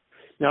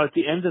 Now, at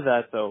the end of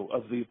that, though,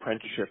 of the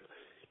apprenticeship,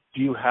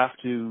 do you have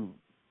to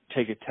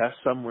take a test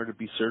somewhere to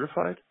be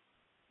certified?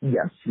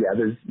 Yes, yeah.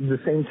 There's the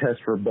same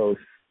test for both.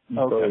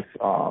 Okay.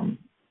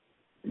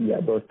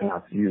 Both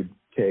paths you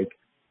take.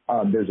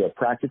 There's a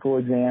practical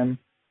exam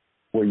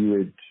where you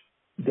would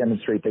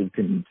demonstrate that you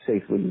can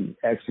safely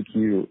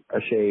execute a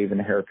shave and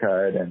a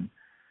haircut and,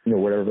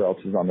 whatever else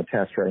is on the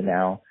test right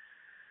now.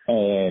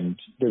 And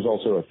there's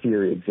also a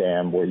theory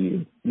exam where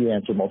you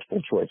answer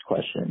multiple choice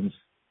questions.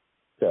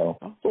 So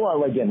it's a lot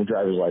like getting a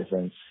driver's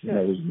license.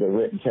 There's the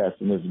written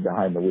test and there's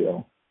behind the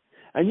wheel.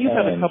 And you've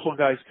had a couple of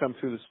guys come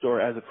through the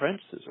store as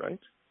apprentices, right?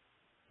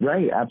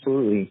 Right,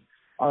 absolutely.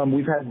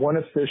 We've had one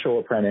official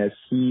apprentice.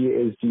 He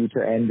is due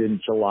to end in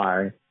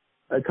July.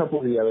 A couple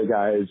of the other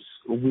guys,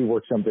 we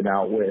worked something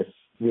out with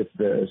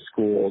the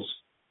schools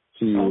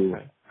to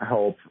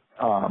help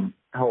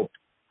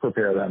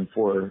prepare them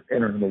for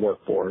entering the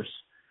workforce.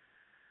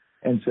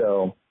 And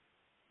so,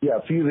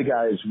 a few of the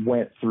guys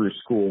went through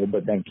school,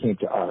 but then came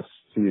to us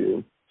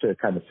to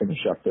kind of finish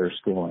up their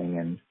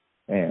schooling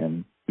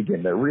and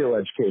begin their real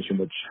education,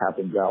 which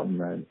happens out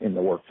in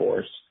the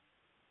workforce.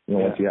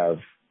 Once you have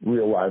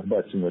real live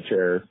butts in the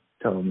chair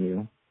telling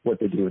you what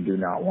they do and do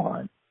not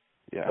want,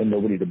 and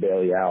nobody to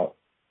bail you out.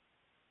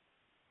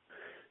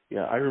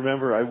 Yeah, I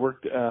remember I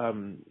worked, I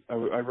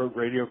wrote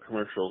radio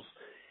commercials,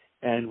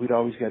 and we'd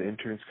always get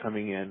interns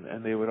coming in,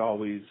 and they would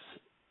always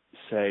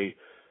say,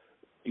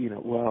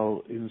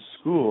 well, in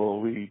school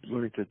we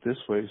learned it this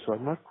way, so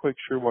I'm not quite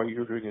sure why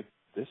you're doing it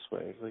this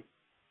way. Like,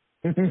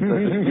 because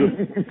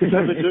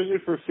I've been doing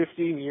it for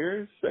 15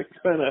 years, I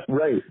kind of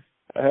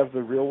I have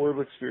the real world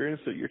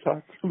experience that you're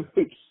talking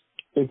about.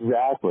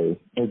 Exactly.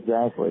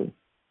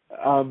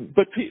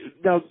 But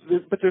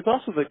there's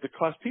also like the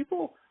cost.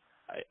 People,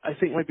 I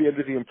think, might be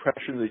under the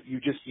impression that you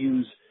just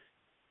use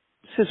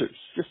scissors,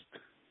 just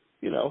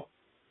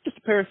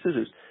a pair of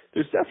scissors.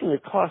 There's definitely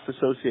a cost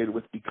associated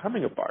with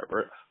becoming a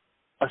barber,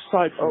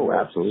 aside from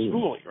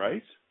schooling,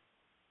 right?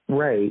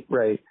 Right.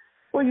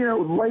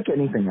 Well, like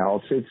anything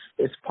else,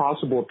 it's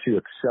possible to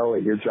excel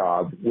at your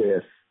job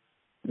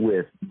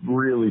with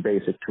really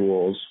basic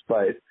tools,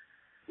 but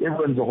it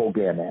runs the whole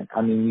gamut.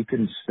 I mean, you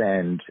can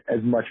spend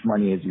as much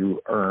money as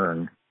you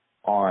earn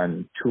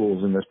on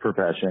tools in this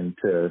profession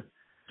to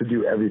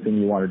do everything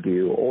you want to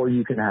do, or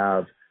you can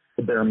have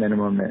the bare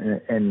minimum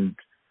and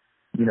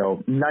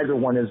neither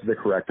one is the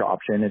correct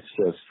option. It's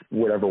just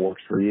whatever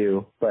works for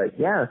you. But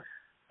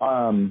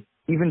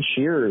even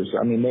shears,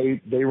 I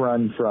mean, they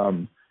run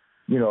from,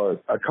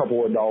 a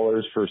couple of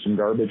dollars for some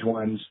garbage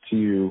ones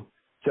to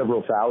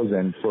several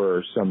thousand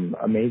for some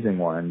amazing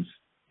ones.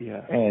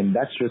 Yeah. And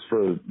that's just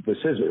for the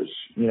scissors,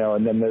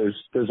 and then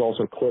there's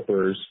also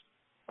clippers.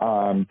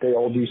 They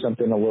all do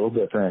something a little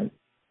different.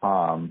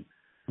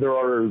 There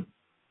are,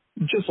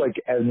 just like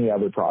any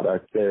other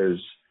product,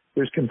 there's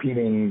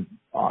competing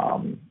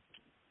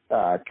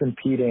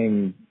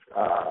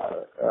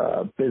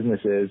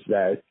businesses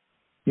that,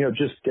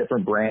 just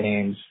different brand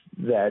names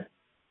that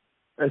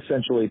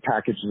essentially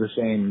package the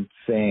same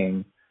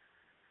thing,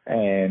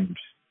 and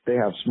they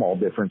have small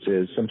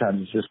differences.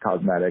 Sometimes it's just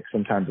cosmetic.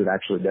 Sometimes it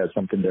actually does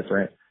something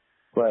different.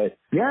 But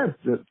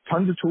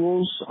tons of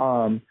tools.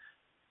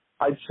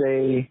 I'd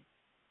say,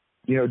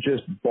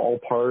 just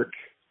ballpark,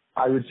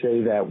 I would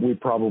say that we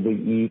probably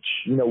each,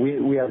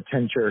 we have a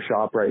 10-chair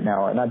shop right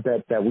now, and I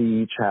bet that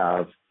we each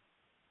have,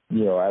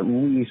 at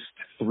least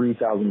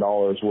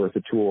 $3,000 worth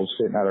of tools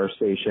sitting at our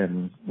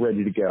station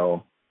ready to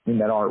go, and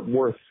that aren't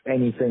worth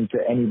anything to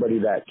anybody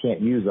that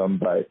can't use them,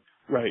 but,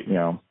 right.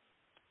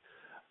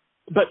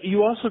 But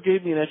you also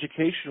gave me an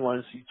education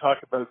once. You talk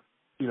about,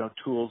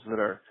 tools that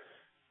are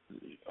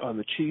on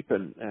the cheap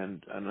and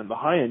on the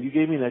high end. You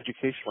gave me an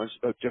education once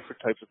about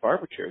different types of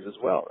barber chairs as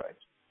well, right?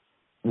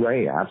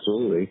 Right,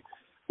 absolutely.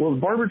 Well, the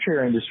barber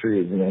chair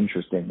industry is an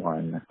interesting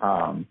one.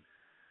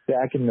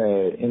 Back in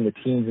the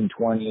teens and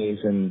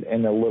 20s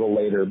and a little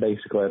later,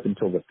 basically up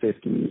until the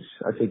 50s,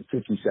 I think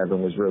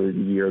 57 was really the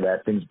year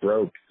that things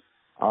broke.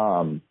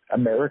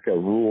 America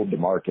ruled the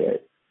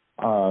market.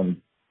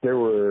 There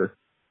were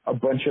a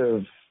bunch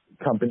of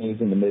companies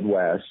in the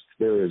Midwest.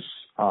 There was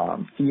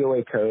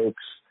Theo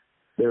Cokes,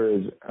 there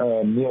was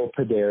Neil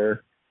Pader,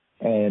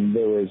 and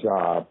there was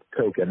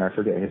Koken, I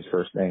forget his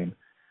first name.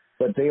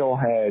 But they all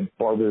had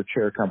barber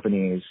chair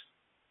companies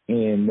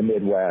in the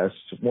Midwest.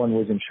 One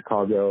was in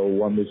Chicago,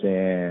 one was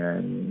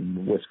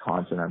in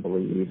Wisconsin, I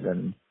believe,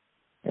 and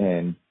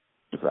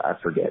I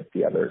forget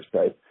the others.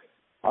 But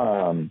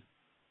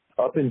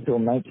up until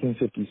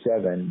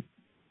 1957,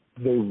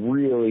 they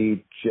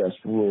really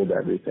just ruled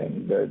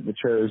everything. The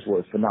chairs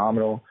were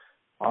phenomenal.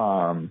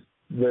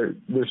 They're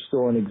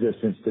still in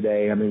existence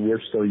today. I mean,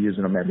 we're still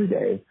using them every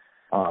day.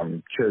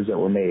 Chairs that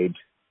were made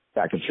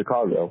back in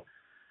Chicago.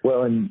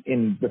 Well,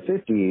 in the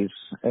 50s,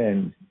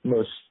 and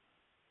most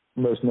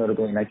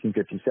notably in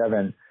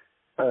 1957,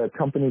 a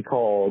company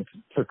called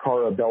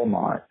Takara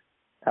Belmont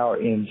out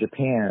in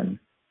Japan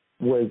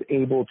was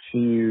able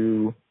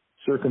to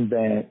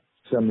circumvent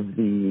some of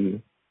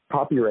the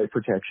copyright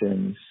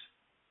protections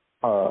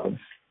of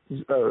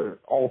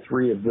all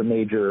three of the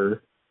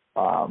major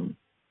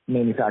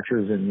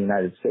manufacturers in the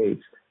United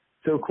States,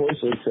 so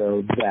closely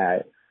so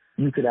that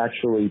you could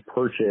actually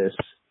purchase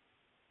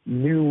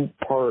new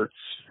parts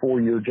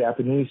for your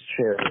Japanese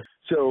chair.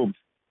 So,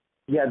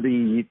 yeah,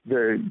 the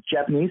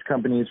Japanese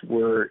companies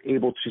were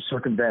able to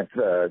circumvent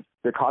the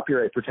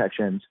copyright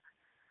protections,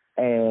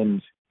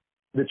 and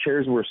the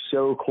chairs were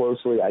so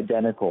closely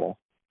identical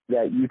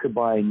that you could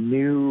buy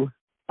new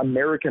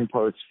American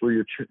parts for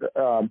your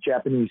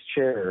Japanese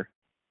chair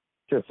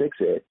to fix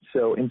it.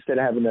 So instead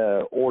of having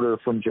to order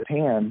from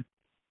Japan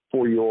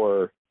for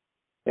your,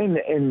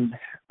 and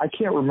I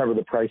can't remember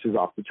the prices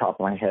off the top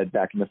of my head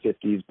back in the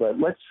 50s, but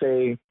let's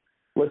say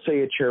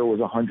a chair was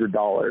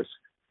 $100.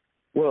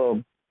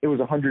 Well, it was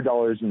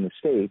 $100 in the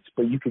States,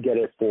 but you could get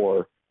it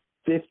for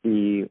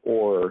 50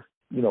 or,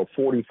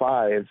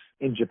 45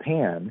 in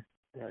Japan,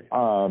 right.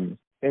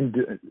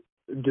 And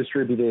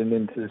distribute it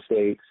into the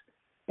States.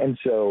 And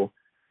so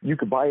you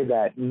could buy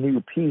that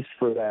new piece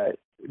for that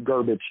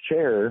garbage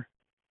chair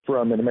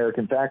from an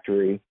American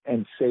factory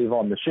and save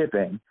on the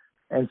shipping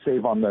and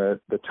save on the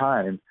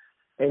time.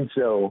 And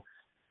so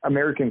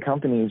American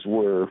companies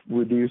were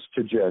reduced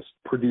to just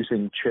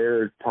producing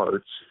chair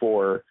parts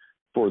for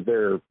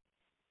their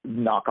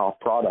knockoff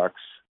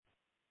products.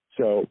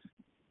 So,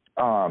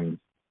 around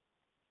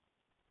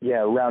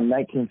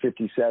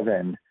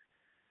 1957,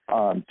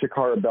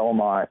 Takara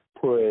Belmont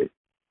put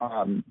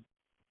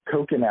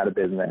Koken out of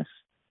business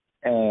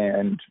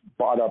and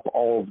bought up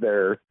all of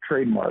their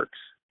trademarks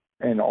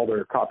and all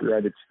their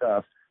copyrighted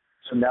stuff.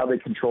 So now they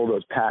control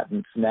those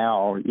patents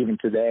now, even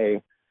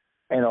today,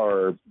 and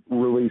are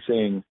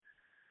releasing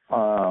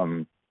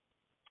retro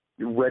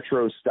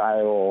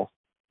style,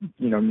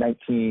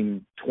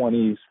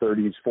 1920s,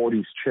 30s,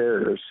 40s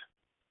chairs,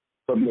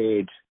 but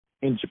made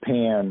in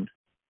Japan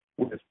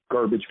with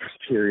garbage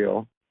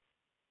material.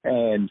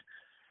 And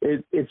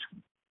it's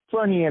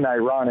funny and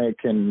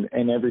ironic and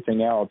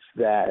everything else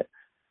that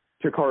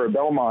Takara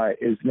Belmont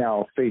is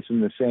now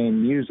facing the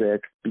same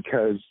music,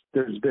 because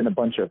there's been a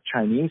bunch of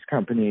Chinese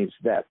companies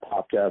that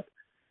popped up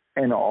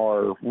and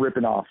are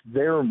ripping off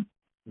their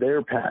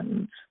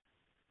patents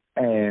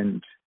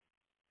and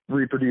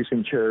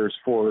reproducing chairs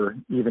for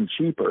even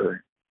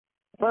cheaper,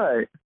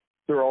 but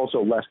they're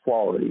also less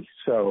quality.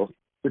 So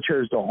the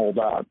chairs don't hold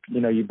up.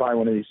 You buy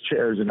one of these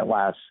chairs and it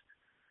lasts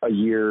a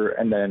year,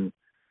 and then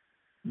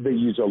they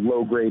use a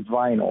low-grade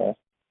vinyl,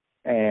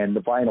 and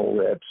the vinyl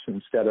rips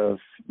instead of,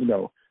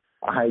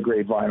 a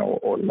high-grade vinyl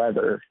or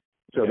leather.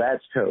 So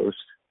that's toast.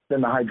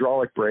 Then the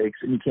hydraulic breaks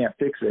and you can't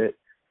fix it,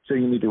 so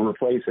you need to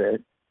replace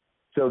it.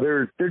 So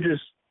they're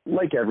just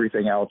like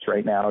everything else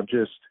right now,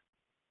 just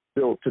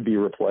built to be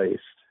replaced.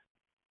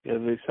 Yeah,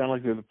 they sound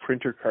like they're the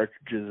printer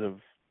cartridges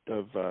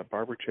of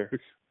barber chairs.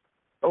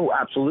 Oh,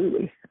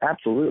 absolutely.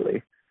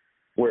 Absolutely.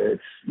 Where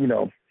it's,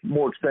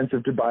 more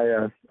expensive to buy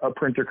a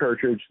printer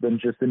cartridge than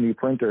just a new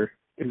printer.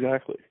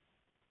 Exactly.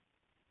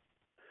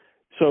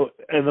 So,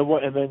 and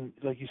then,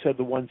 like you said,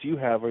 the ones you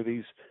have are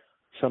these.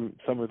 Some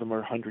of them are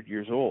 100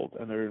 years old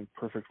and they're in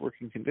perfect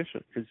working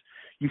condition. Because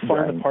you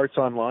find the parts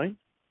online,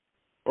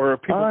 or are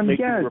people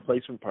making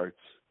replacement parts?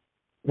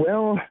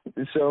 Well,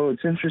 so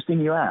it's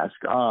interesting you ask.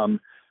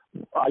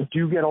 I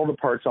do get all the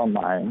parts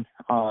online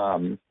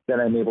that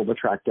I'm able to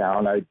track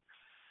down.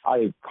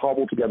 I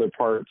cobble together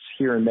parts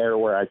here and there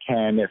where I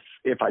can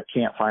if I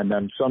can't find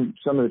them. Some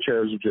of the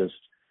chairs are just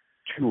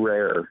too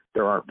rare.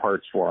 There aren't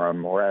parts for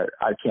them, or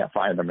I can't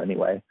find them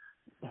anyway.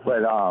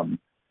 But I'm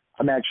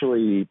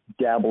actually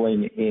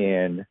dabbling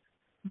in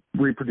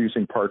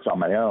reproducing parts on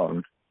my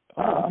own.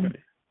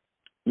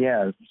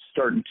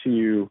 Starting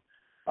to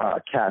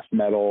cast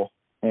metal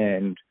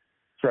and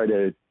try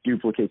to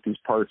duplicate these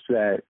parts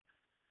that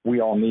we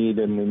all need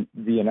in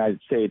the United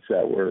States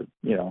that we're,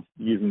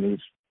 using these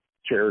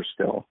chairs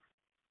still.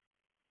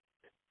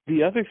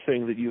 The other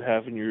thing that you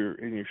have in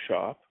your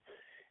shop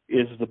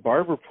is the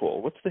barber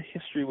pole. What's the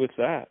history with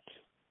that?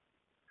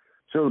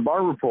 So the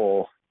barber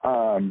pole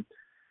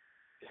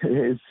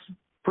is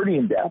pretty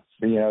in depth.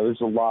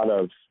 There's a lot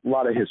of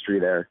history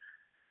there.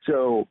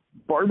 So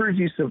barbers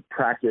used to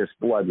practice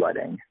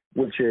bloodletting,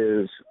 which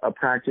is a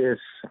practice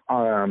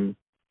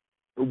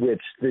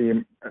which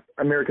the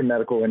American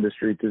medical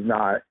industry does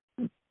not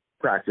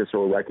practice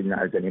or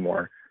recognize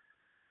anymore.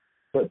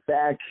 But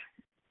back,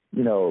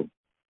 a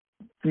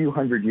few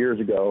hundred years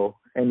ago,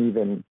 and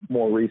even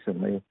more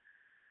recently,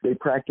 they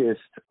practiced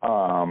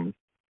a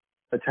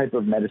type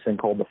of medicine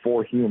called the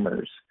four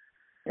humors.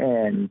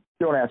 And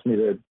don't ask me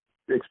to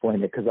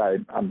explain it, because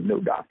I'm no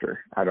doctor.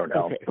 I don't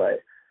know.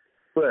 Okay.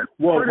 But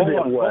part of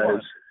it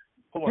was...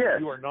 Hold on. Yes.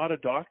 You are not a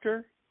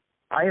doctor?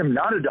 I am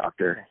not a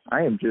doctor.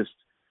 I am just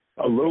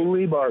a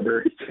lowly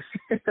barber.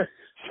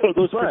 So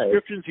those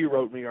prescriptions you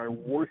wrote me are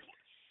worthless.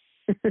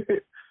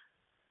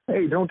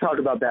 Hey, don't talk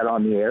about that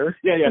on the air.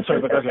 Yeah, sorry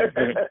about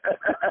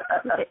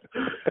that.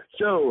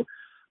 So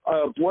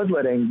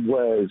bloodletting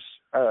was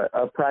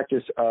a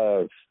practice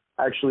of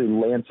actually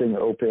lancing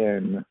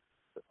open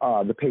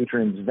the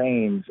patron's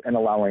veins and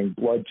allowing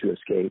blood to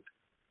escape.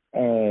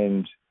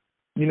 And,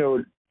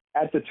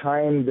 at the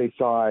time they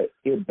thought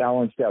it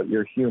balanced out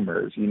your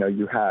humors.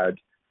 You had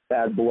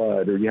bad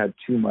blood or you had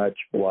too much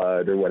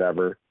blood or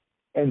whatever.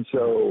 And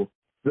so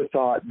the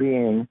thought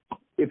being,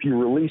 if you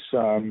release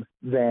some,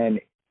 then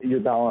your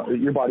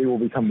body will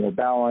become more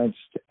balanced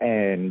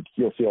and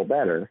you'll feel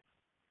better.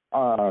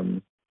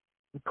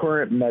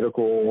 Current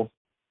medical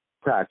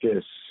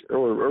practice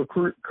or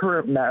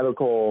current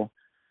medical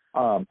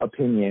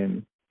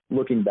opinion,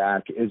 looking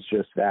back, is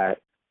just that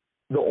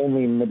the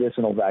only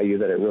medicinal value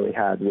that it really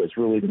had was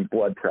relieving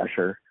blood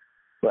pressure.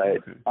 But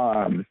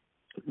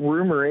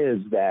rumor is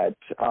that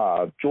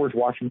George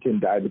Washington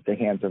died at the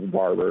hands of a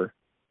barber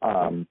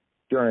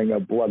during a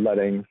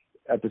bloodletting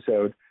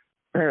episode.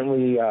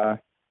 Apparently,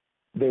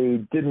 they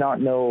did not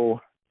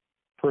know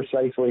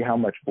precisely how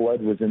much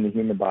blood was in the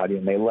human body,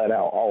 and they let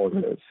out all of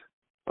it,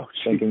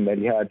 thinking that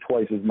he had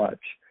twice as much.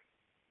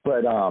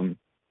 But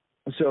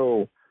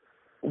so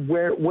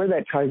where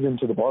that ties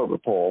into the barber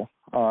pole,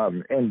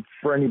 and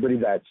for anybody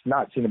that's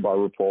not seen a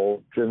barber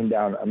pole, driven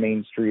down a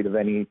main street of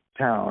any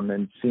town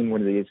and seen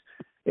one of these,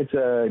 it's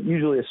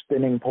usually a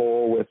spinning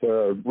pole with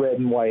a red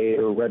and white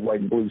or red,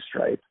 white, and blue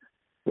stripe,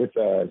 with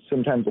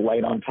sometimes a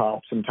light on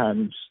top,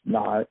 sometimes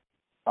not.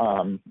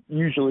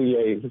 Usually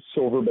a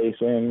silver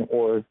basin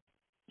or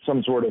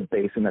some sort of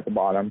basin at the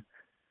bottom.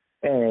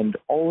 And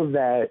all of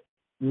that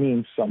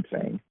means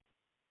something.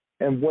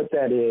 And what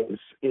that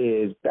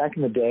is back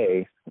in the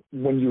day,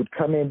 when you would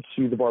come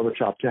into the barber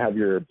shop to have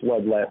your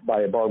blood let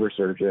by a barber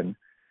surgeon,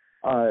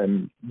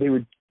 they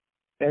would,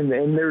 and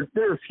there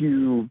are a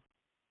few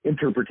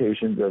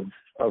interpretations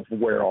of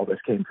where all this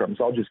came from.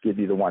 So I'll just give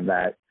you the one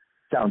that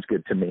sounds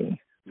good to me.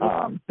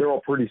 They're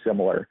all pretty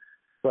similar,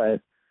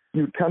 but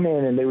you'd come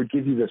in and they would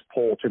give you this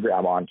pole to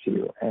grab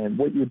onto. And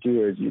what you'd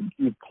do is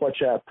you'd clutch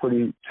that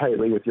pretty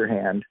tightly with your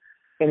hand,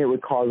 and it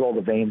would cause all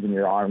the veins in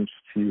your arms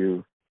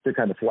to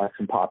kind of flex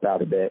and pop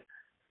out a bit.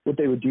 What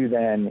they would do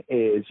then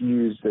is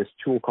use this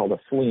tool called a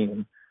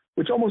fleam,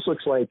 which almost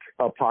looks like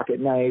a pocket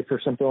knife or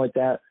something like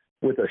that,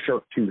 with a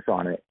sharp tooth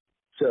on it.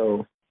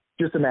 So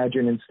just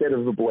imagine, instead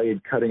of the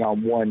blade cutting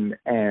on one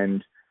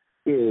end,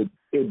 it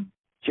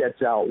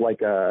jets out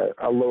like a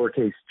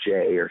lowercase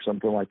j or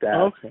something like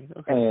that. Okay.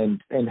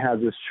 And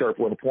has this sharp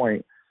little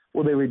point.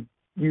 Well, they would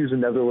use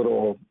another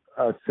little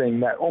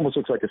thing that almost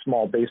looks like a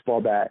small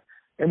baseball bat,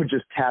 and would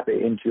just tap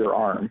it into your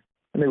arm.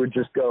 And they would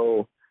just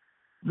go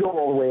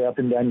all the way up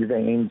and down your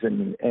veins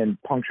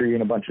and puncture you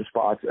in a bunch of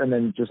spots, and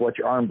then just let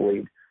your arm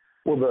bleed.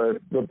 Well,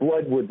 the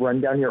blood would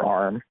run down your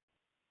arm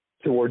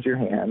towards your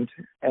hand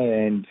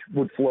and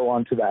would flow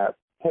onto that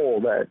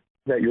pole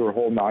that you were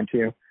holding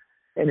onto,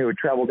 and it would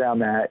travel down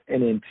that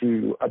and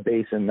into a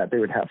basin that they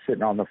would have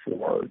sitting on the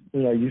floor,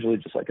 usually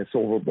just like a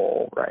silver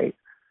bowl, right?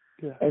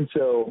 Yeah. And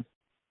so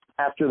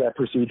after that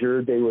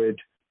procedure, they would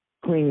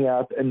clean you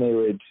up, and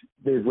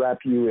they'd wrap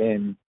you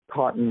in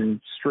cotton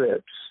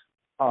strips,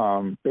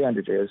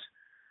 bandages.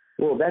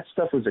 Well, that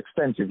stuff was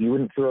expensive. You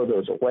wouldn't throw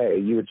those away.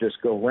 You would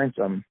just go rinse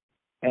them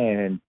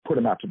and put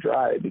them out to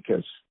dry,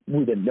 because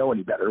we didn't know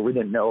any better. We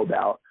didn't know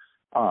about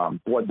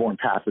bloodborne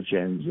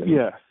pathogens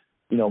and,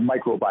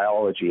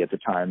 microbiology at the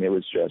time. It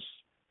was just,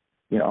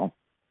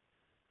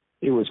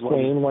 it was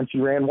clean once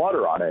you ran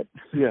water on it.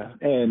 Yeah.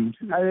 And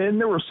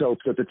there were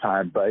soaps at the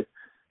time, but,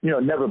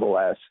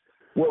 nevertheless,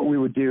 what we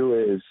would do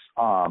is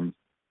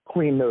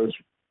clean those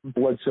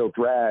blood-soaked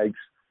rags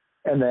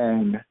and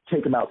then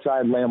take them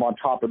outside, lay them on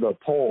top of the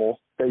pole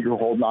that you're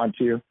holding on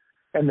to,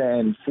 and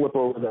then flip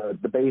over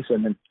the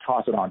basin and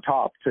toss it on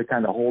top to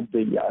kind of hold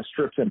the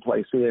strips in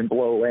place so they didn't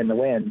blow away in the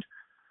wind.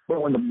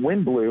 But when the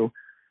wind blew,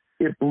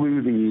 it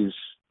blew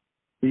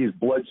these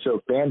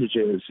blood-soaked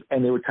bandages,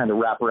 and they would kind of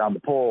wrap around the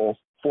pole,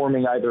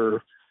 forming either,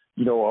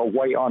 a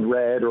white on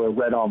red or a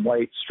red on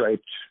white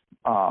striped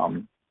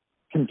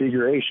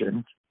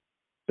configuration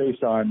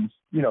based on,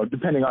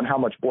 depending on how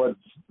much blood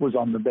was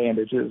on the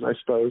bandages, I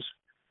suppose.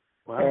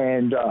 Wow.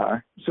 And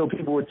so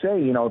people would say,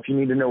 if you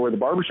need to know where the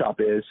barbershop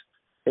is,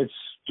 it's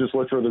just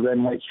look for the red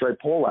and white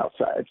striped pole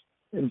outside.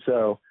 And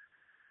so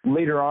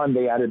later on,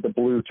 they added the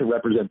blue to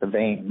represent the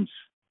veins.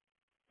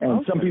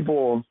 And some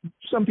people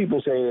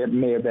say it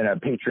may have been a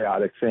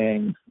patriotic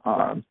thing.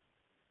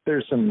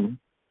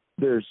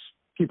 There's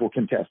people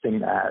contesting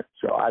that,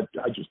 so I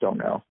just don't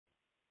know.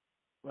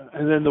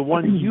 And then the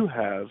one you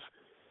have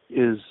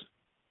is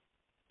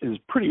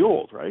pretty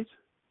old, right?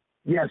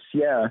 Yes,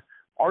 yeah.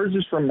 Ours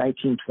is from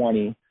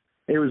 1920.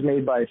 It was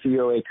made by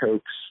Theo A.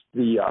 Kochs,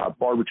 the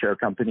barber chair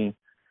company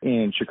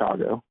in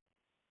Chicago.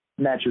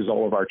 Matches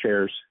all of our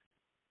chairs.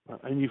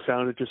 And you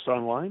found it just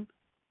online?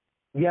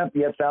 Yep,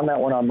 found that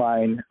one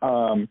online.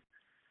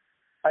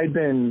 I'd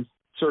been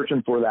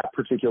searching for that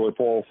particular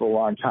pole for a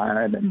long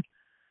time, and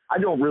I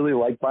don't really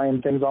like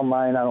buying things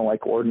online. I don't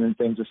like ordering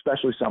things,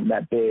 especially something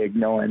that big,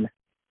 knowing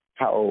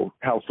how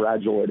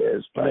fragile it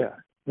is. But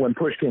when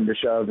push came to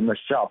shove and the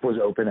shop was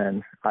open,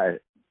 and I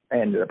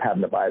ended up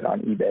having to buy it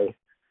on eBay.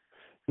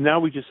 Now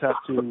we just have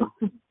to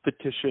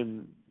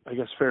petition, I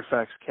guess,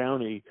 Fairfax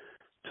County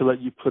to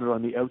let you put it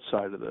on the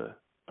outside of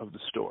the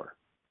store.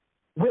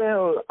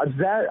 Well,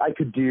 that I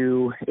could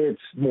do.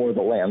 It's more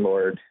the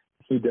landlord.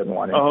 He doesn't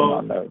want anything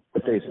on the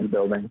face of the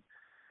building.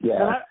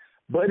 Yeah.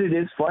 But it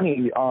is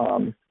funny.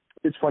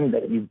 It's funny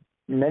that you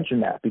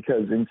mention that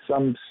because in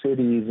some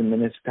cities and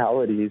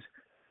municipalities,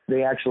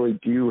 they actually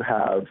do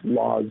have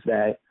laws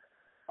that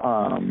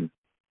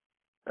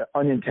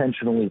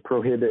unintentionally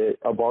prohibit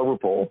a barber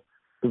pole,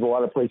 because a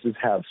lot of places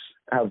have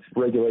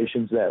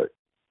regulations that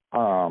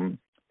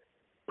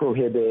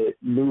prohibit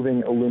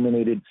moving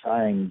illuminated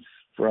signs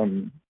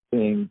from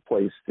being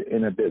placed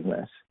in a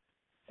business.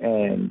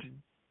 And,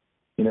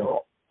 you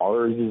know,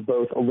 ours is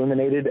both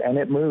illuminated and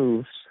it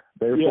moves,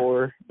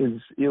 therefore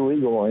is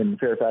illegal in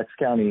Fairfax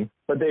County.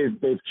 But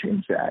they've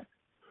changed that.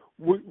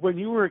 When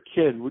you were a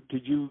kid,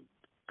 did you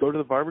go to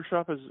the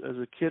barbershop as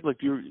a kid? Like,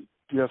 do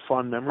you have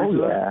fond memories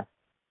of that?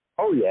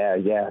 Oh,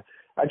 yeah.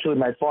 Actually,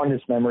 my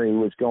fondest memory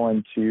was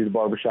going to the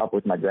barbershop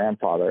with my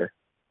grandfather.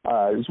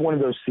 It was one of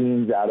those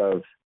scenes out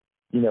of,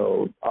 you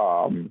know,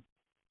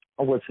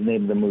 what's the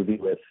name of the movie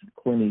with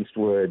Clint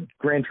Eastwood?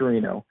 Gran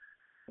Torino.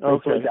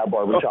 It's like that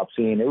barbershop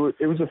scene.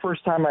 It was the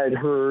first time I had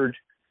heard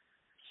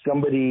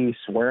somebody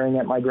swearing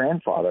at my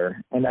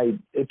grandfather, and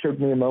it took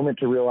me a moment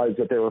to realize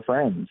that they were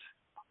friends.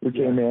 We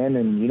came in,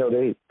 and, you know,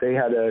 they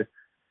had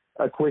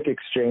a quick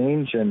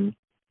exchange, and,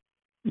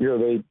 you know,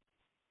 they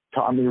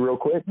taught me real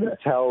quick.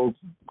 That's how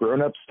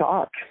grown-ups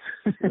talk.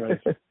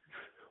 Right.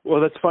 Well,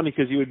 that's funny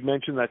because you had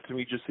mentioned that to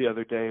me just the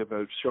other day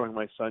about showing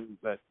my son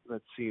that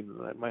scene,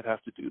 and I might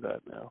have to do that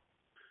now.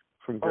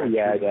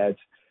 That's,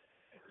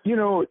 you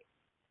know,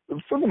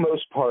 for the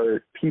most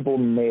part, people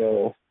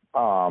nail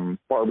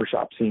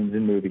barbershop scenes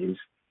in movies.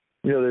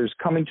 You know, there's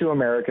Coming to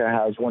America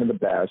has one of the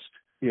best.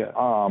 Yeah.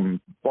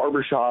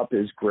 Barbershop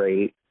is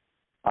great.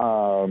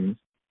 Gran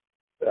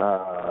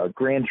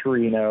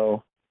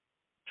Torino.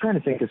 Trying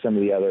to think of some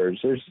of the others.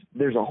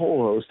 There's a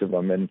whole host of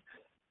them, and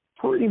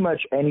pretty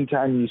much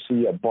anytime you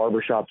see a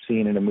barbershop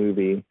scene in a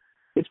movie,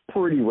 it's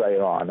pretty right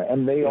on,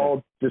 and they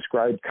all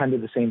describe kind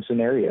of the same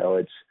scenario.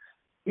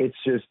 It's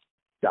just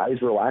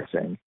guys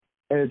relaxing,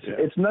 and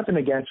it's nothing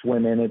against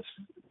women. It's,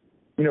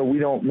 you know, we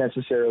don't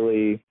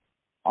necessarily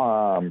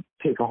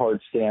take a hard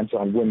stance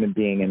on women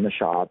being in the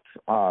shop.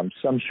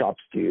 Some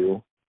shops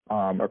do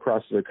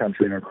across the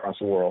country and across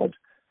the world.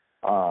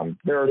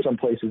 There are some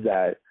places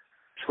that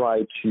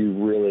try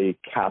to really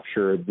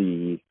capture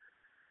the,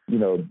 you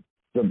know,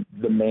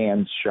 the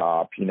man's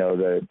shop, you know,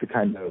 the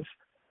kind of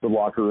the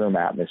locker room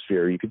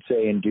atmosphere. You could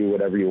say and do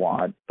whatever you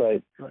want,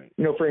 but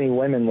you know, for any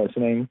women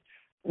listening,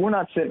 we're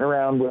not sitting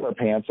around with our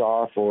pants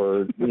off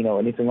or, you know,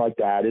 anything like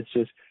that. It's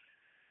just,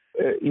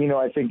 you know,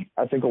 I think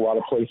a lot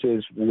of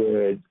places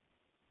would,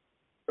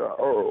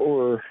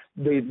 or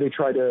they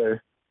try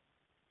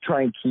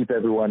and keep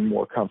everyone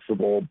more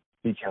comfortable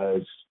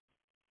because,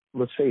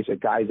 let's face it,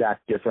 guys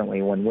act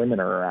differently when women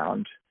are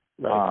around.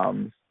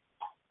 Right.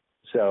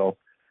 So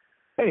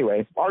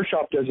anyway, our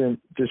shop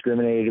doesn't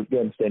discriminate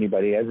against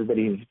anybody.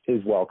 Everybody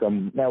is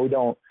welcome. Now, we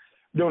don't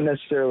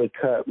necessarily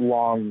cut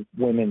long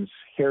women's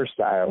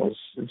hairstyles.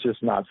 It's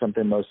just not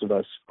something most of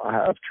us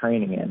have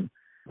training in.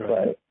 Right.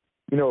 But,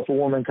 you know, if a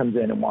woman comes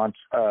in and wants,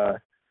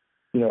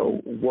 you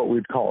know, what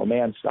we'd call a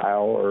man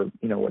style, or,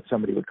 you know, what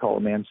somebody would call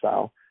a man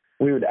style,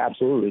 we would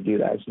absolutely do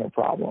that. It's no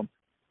problem.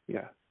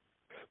 Yeah.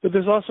 But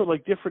there's also,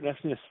 like, different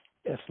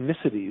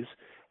ethnicities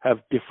have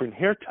different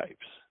hair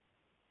types.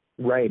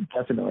 Right,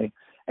 definitely.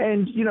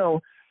 And, you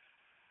know,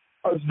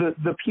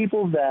 the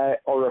people that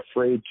are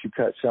afraid to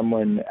cut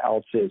someone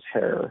else's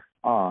hair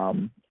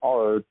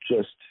are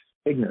just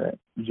ignorant,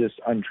 just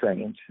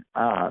untrained.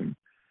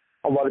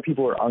 A lot of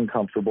people are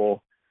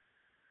uncomfortable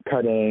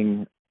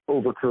cutting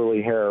over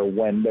curly hair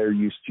when they're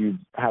used to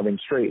having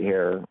straight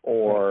hair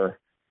or,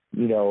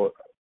 you know,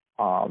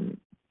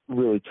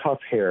 really tough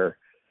hair.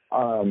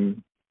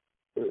 And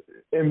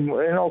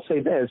I'll say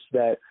this,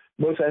 that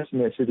most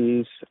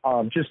ethnicities,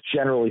 just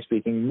generally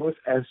speaking, most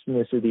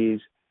ethnicities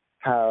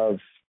have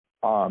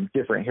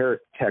different hair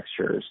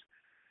textures.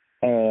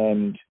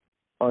 And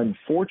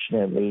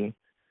unfortunately,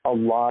 a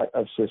lot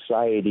of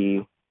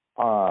society,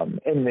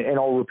 and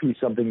I'll repeat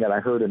something that I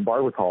heard in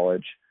barber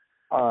college,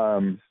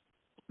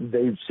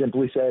 they've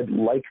simply said,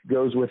 like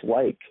goes with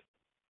like.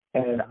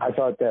 And I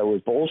thought that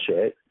was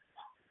bullshit,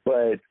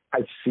 but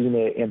I've seen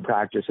it in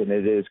practice, and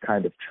it is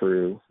kind of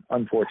true,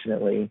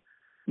 unfortunately.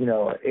 You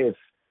know, if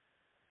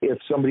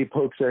somebody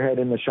pokes their head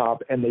in the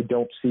shop and they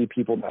don't see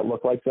people that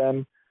look like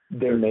them,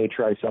 they may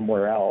try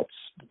somewhere else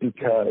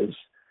because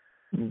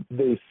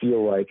they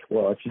feel like,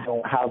 well, if you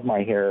don't have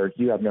my hair,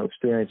 you have no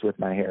experience with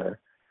my hair.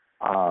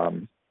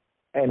 And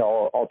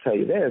I'll tell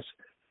you this,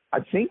 I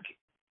think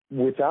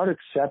without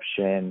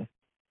exception,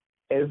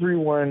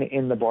 everyone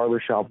in the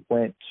barbershop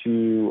went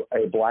to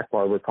a black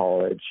barber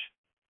college.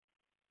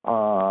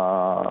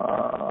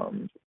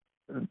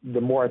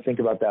 The more I think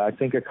about that, I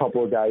think a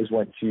couple of guys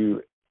went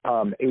to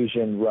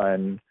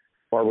Asian-run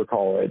barber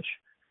college.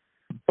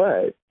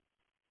 But,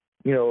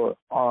 you know,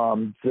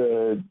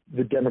 the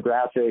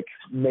demographic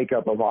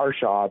makeup of our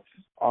shop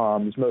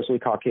is mostly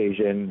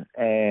Caucasian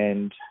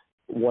and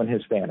one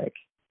Hispanic.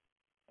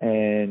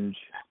 And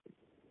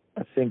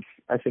I think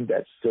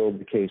that's still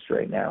the case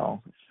right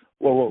now.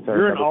 Well,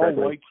 you're an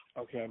all-white.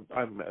 Okay,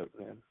 I'm out,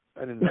 man. I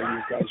didn't know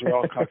you guys were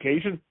all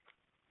Caucasian.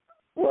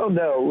 Well,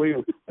 no,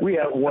 we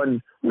have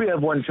one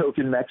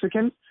token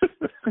Mexican.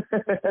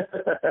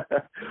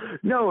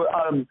 No,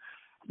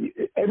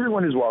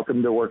 everyone is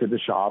welcome to work at the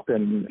shop,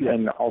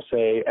 and I'll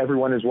say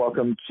everyone is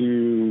welcome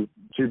to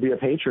be a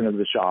patron of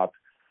the shop.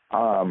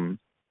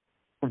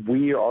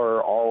 We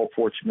are all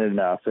fortunate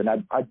enough, and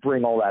I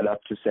bring all that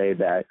up to say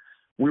that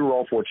we were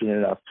all fortunate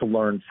enough to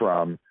learn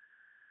from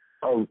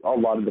a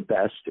lot of the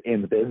best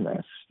in the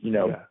business,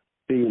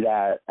 be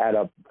that at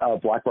a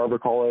black barber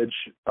college,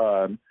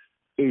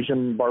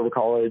 Asian barber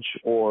college,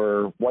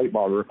 or white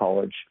barber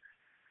college.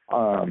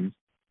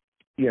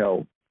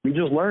 We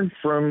just learned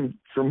from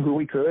who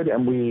we could,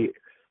 and we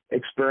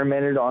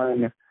experimented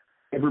on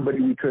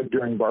everybody we could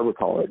during barber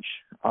college.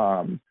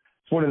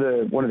 It's one of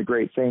the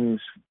great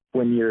things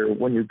when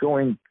you're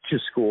going to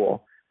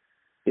school.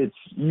 It's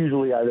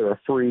usually either a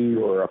free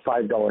or a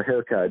 $5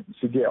 haircut.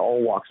 So you get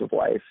all walks of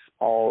life,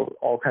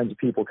 all kinds of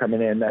people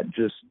coming in that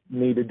just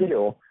need a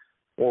deal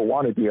or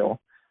want a deal.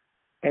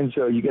 And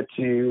so you get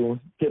to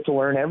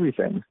learn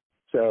everything.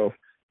 So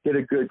get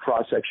a good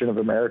cross section of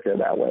America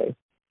that way.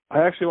 I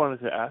actually wanted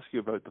to ask you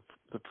about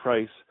the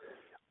price.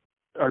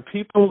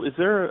 Is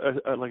there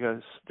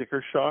a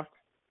sticker shock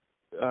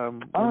when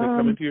they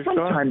come into your shop?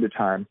 From time to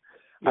time.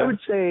 Yeah. I would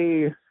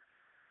say,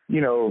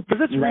 because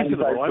it's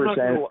reasonable.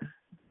 95%.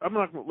 I'm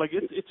not like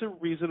it's a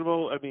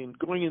reasonable. I mean,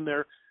 going in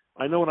there,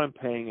 I know what I'm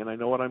paying and I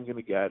know what I'm going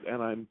to get,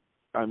 and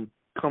I'm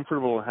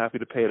comfortable and happy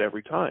to pay it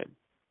every time.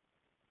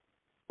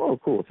 Oh,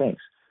 cool.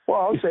 Thanks.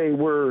 Well, I'll say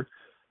we're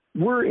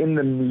in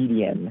the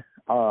median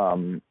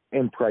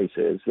in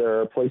prices.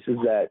 There are places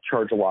that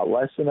charge a lot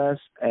less than us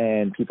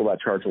and people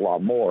that charge a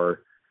lot more.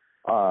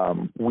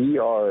 We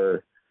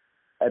are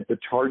at the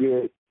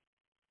target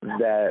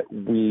that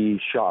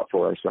we shop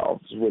for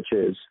ourselves, which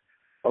is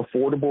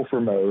affordable for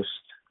most,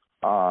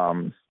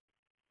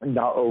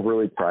 not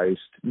overly priced,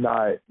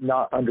 not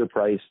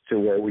underpriced to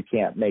where we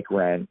can't make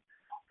rent,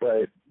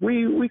 but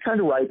we kind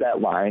of ride that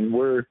line.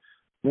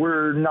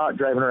 We're not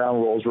driving around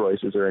Rolls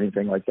Royces or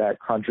anything like that,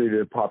 contrary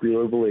to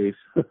popular belief.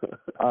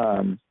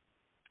 In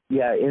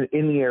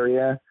the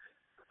area,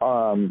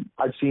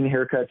 I've seen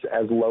haircuts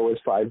as low as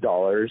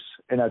 $5,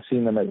 and I've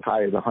seen them as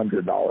high as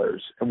 $100,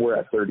 and we're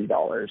at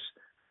 $30.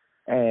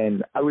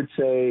 And I would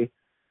say,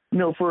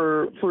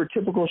 for a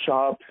typical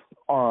shop,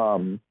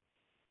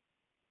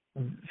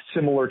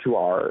 similar to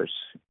ours,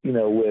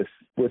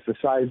 with the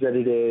size that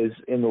it is,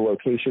 in the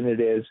location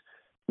it is,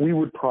 we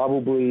would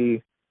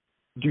probably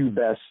do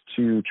best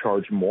to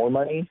charge more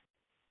money,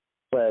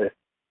 but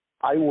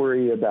I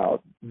worry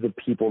about the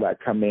people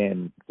that come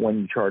in when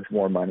you charge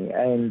more money.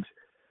 And,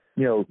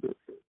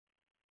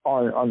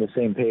 on the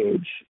same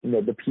page,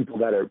 the people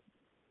that it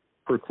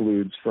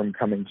precludes from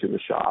coming to the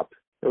shop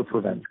or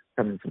prevent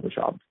coming from the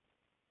shop.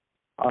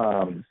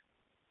 I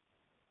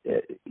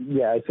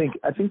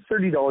think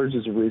 $30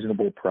 is a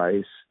reasonable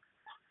price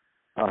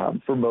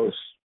for most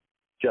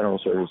general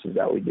services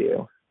that we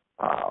do.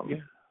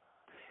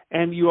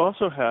 And you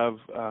also have,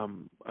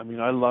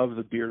 I love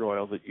the beard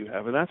oil that you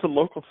have, and that's a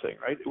local thing,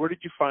 right? Where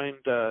did you find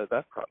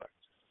that product?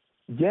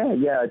 Yeah,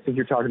 I think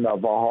you're talking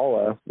about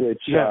Valhalla,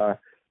 which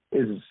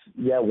is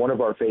one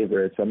of our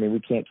favorites. I mean, we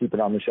can't keep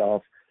it on the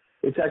shelf.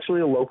 It's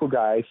actually a local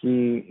guy.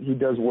 He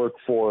does work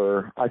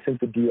for, I think,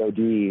 the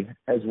DOD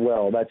as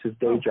well. That's his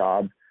day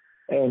job.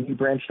 And he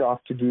branched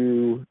off to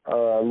do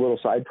a little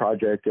side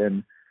project.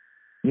 And,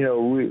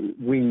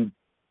 we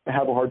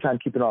have a hard time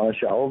keeping it on the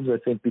shelves, I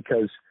think,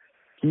 because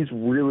he's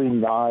really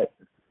not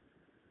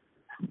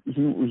 –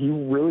 he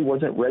really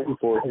wasn't ready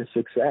for his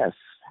success.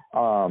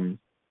 Hold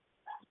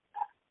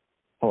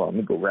on, let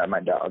me go grab my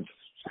dog.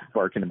 She's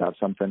barking about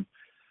something.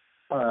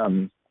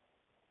 On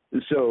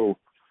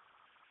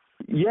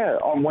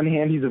one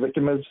hand, he's a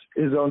victim of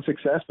his own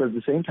success, but at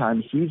the same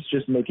time, he's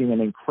just making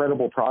an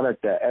incredible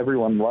product that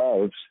everyone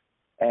loves.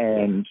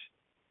 And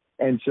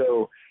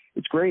so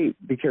it's great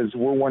because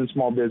we're one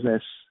small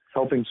business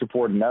helping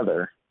support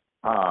another.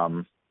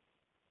 And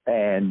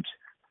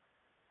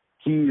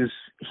he's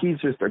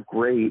just a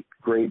great,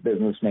 great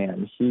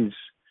businessman.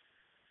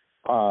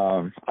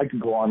 I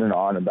could go on and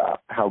on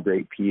about how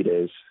great Pete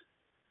is.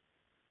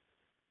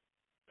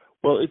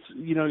 Well, it's,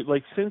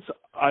 since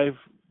I've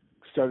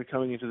started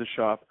coming into the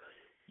shop,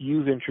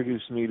 you've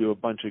introduced me to a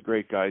bunch of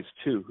great guys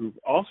too, who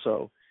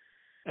also,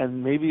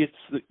 and maybe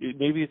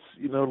it's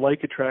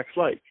like attracts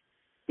like.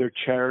 They're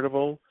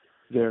charitable,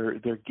 they're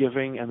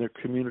giving, and they're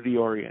community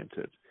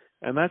oriented,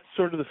 and that's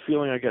sort of the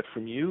feeling I get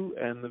from you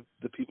and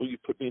the people you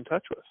put me in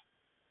touch with.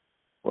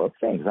 Well,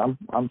 thanks.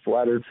 I'm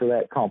flattered for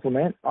that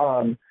compliment.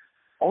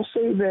 I'll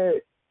say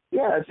that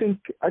I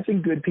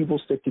think good people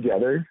stick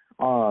together,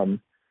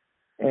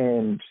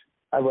 and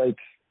I like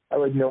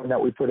knowing that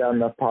we put out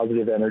enough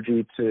positive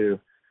energy to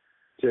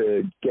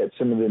get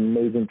some of the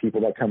amazing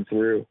people that come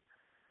through.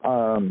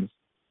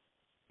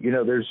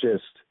 There's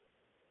just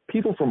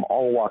people from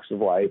all walks of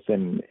life,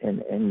 and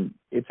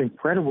it's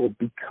incredible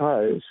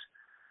because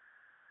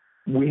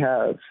we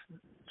have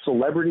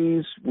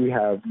celebrities, we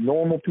have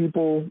normal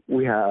people,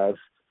 we have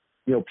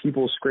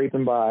people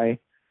scraping by,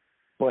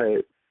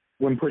 but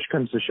when push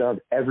comes to shove,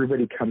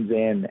 everybody comes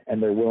in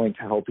and they're willing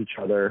to help each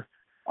other.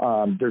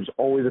 There's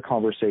always a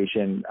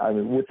conversation. I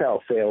mean,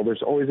 without fail,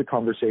 there's always a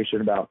conversation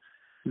about,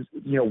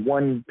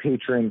 one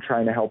patron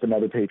trying to help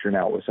another patron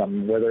out with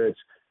something, whether it's,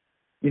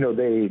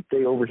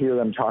 they overhear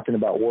them talking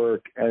about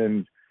work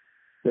and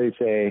they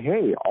say,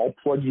 hey, I'll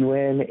plug you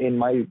in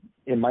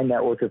my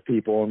network of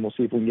people and we'll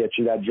see if we can get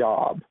you that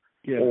job.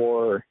 Yeah.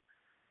 Or,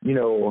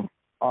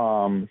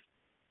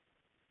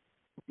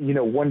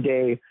 one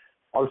day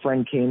our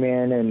friend came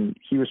in and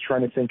he was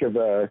trying to think of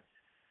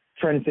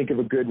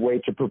a good way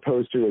to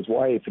propose to his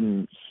wife,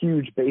 and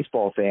huge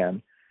baseball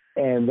fan.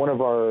 And one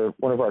of our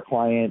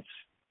clients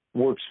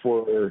works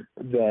for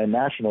the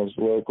Nationals,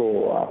 the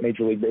local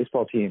Major League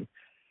Baseball team.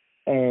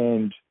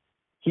 And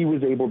he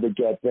was able to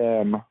get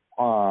them,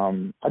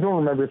 I don't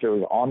remember if it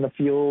was on the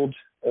field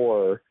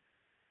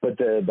but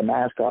the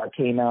mascot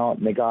came out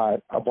and they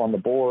got up on the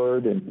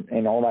board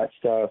and all that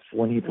stuff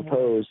when he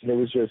proposed. And it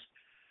was just,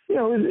 it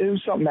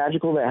was something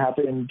magical that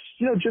happened,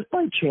 just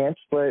by chance,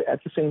 but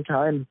at the same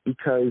time,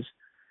 because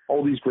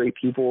all these great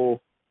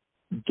people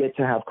get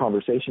to have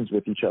conversations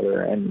with each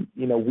other, and,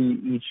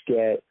 we each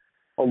get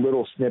a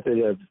little snippet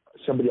of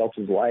somebody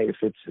else's life.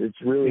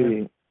 It's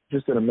really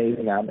just an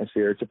amazing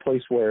atmosphere. It's a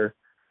place where,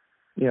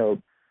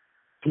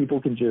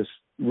 people can just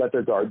let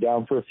their guard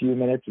down for a few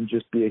minutes and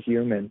just be a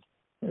human.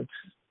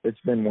 It's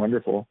been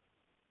wonderful.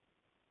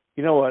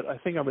 You know what? I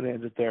think I'm going to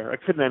end it there. I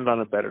couldn't end on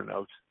a better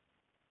note.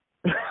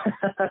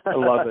 I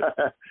love it.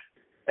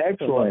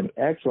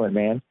 Excellent,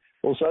 man.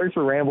 Well, sorry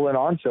for rambling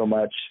on so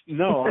much.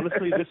 No,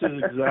 honestly, this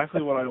is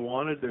exactly what I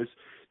wanted.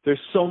 There's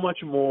so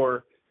much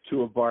more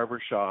to a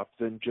barbershop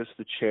than just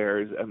the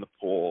chairs and the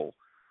pole,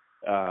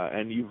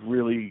 and you've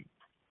really,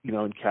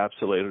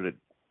 encapsulated it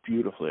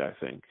beautifully. I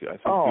think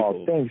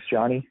thanks,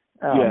 Johnny.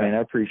 Oh man, I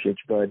appreciate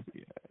you, bud.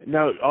 Yeah.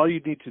 Now, all you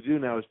need to do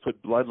now is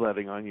put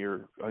bloodletting on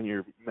your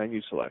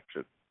menu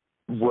selection.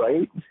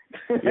 Right?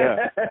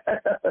 Yeah.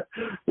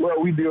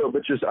 Well, we do it,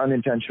 but just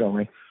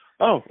unintentionally.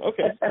 Oh,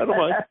 okay. I don't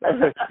mind.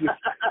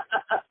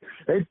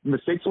 Hey,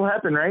 mistakes will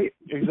happen, right?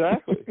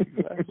 Exactly.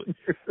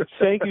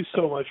 Thank you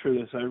so much for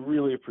this. I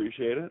really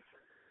appreciate it.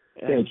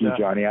 Thank you,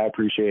 Johnny. I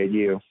appreciate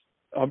you.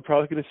 I'm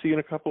probably going to see you in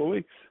a couple of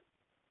weeks.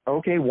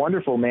 Okay,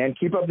 wonderful, man.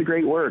 Keep up the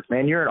great work,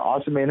 man. You're an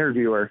awesome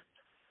interviewer.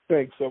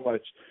 Thanks so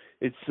much.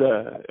 It's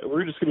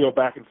we're just going to go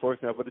back and forth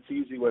now, but it's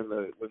easy when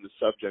the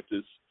subject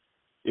is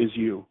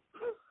you.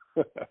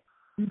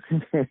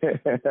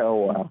 Oh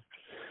wow,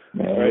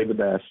 man, right. You're the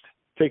best.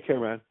 Take care,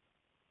 man.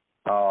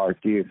 Oh,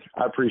 dude,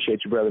 I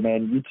appreciate you, brother,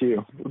 man. You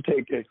too. We'll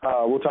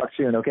talk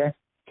soon, okay?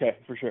 Okay,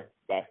 for sure.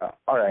 Bye.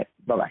 All right.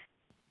 Bye-bye.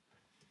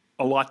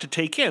 A lot to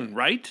take in,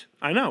 right?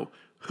 I know.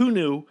 Who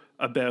knew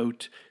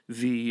about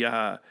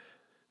the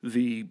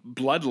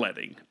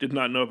bloodletting? Did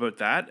not know about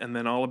that. And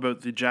then all about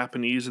the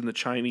Japanese and the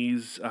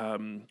Chinese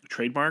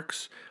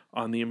trademarks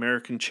on the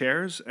American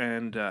chairs,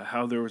 and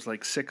how there was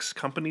like 6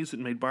 companies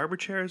that made barber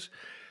chairs.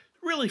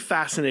 Really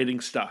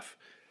fascinating stuff.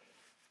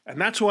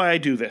 And that's why I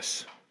do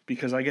this,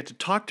 because I get to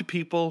talk to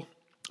people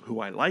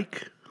who I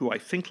like, who I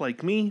think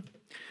like me,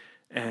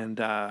 and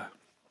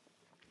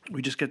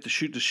we just get to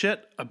shoot the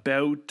shit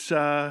about,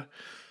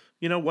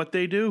 what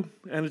they do,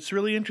 and it's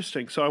really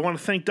interesting. So I want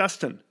to thank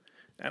Dustin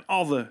and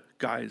all the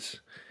guys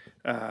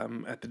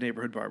at the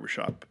Neighborhood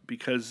Barbershop,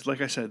 because,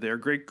 like I said, they're a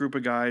great group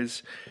of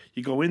guys.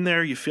 You go in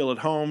there, you feel at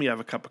home, you have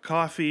a cup of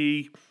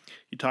coffee,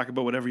 you talk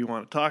about whatever you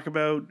want to talk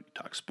about. You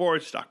talk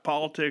sports, you talk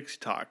politics, you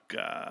talk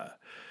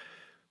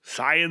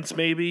science,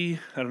 maybe,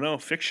 I don't know,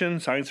 fiction,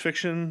 science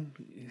fiction,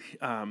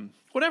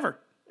 whatever.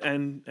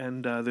 And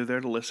they're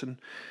there to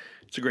listen.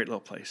 It's a great little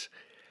place.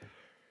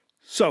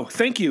 So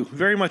thank you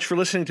very much for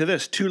listening to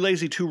this. Too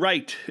Lazy to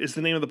Write is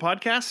the name of the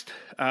podcast.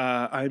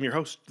 I am your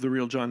host, The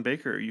Real John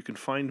Baker. You can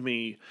find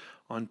me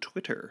on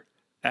Twitter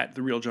at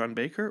The Real John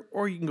Baker,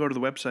 or you can go to the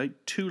website,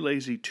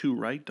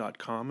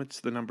 toolazytowrite.com.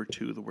 It's the number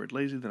 2, the word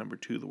lazy, the number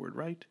 2, the word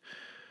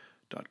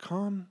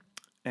write.com.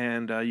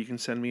 And you can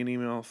send me an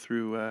email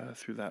through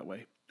that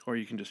way. Or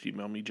you can just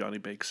email me,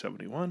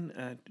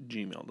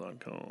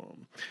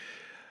 johnnybake71@gmail.com.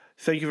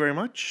 Thank you very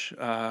much.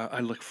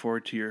 I look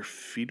forward to your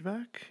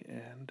feedback,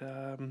 and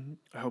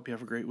I hope you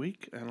have a great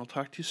week, and I'll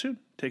talk to you soon.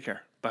 Take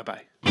care.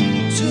 Bye-bye.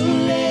 Too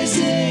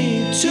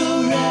lazy to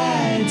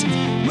write.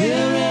 Will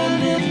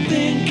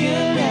anything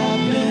can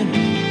happen?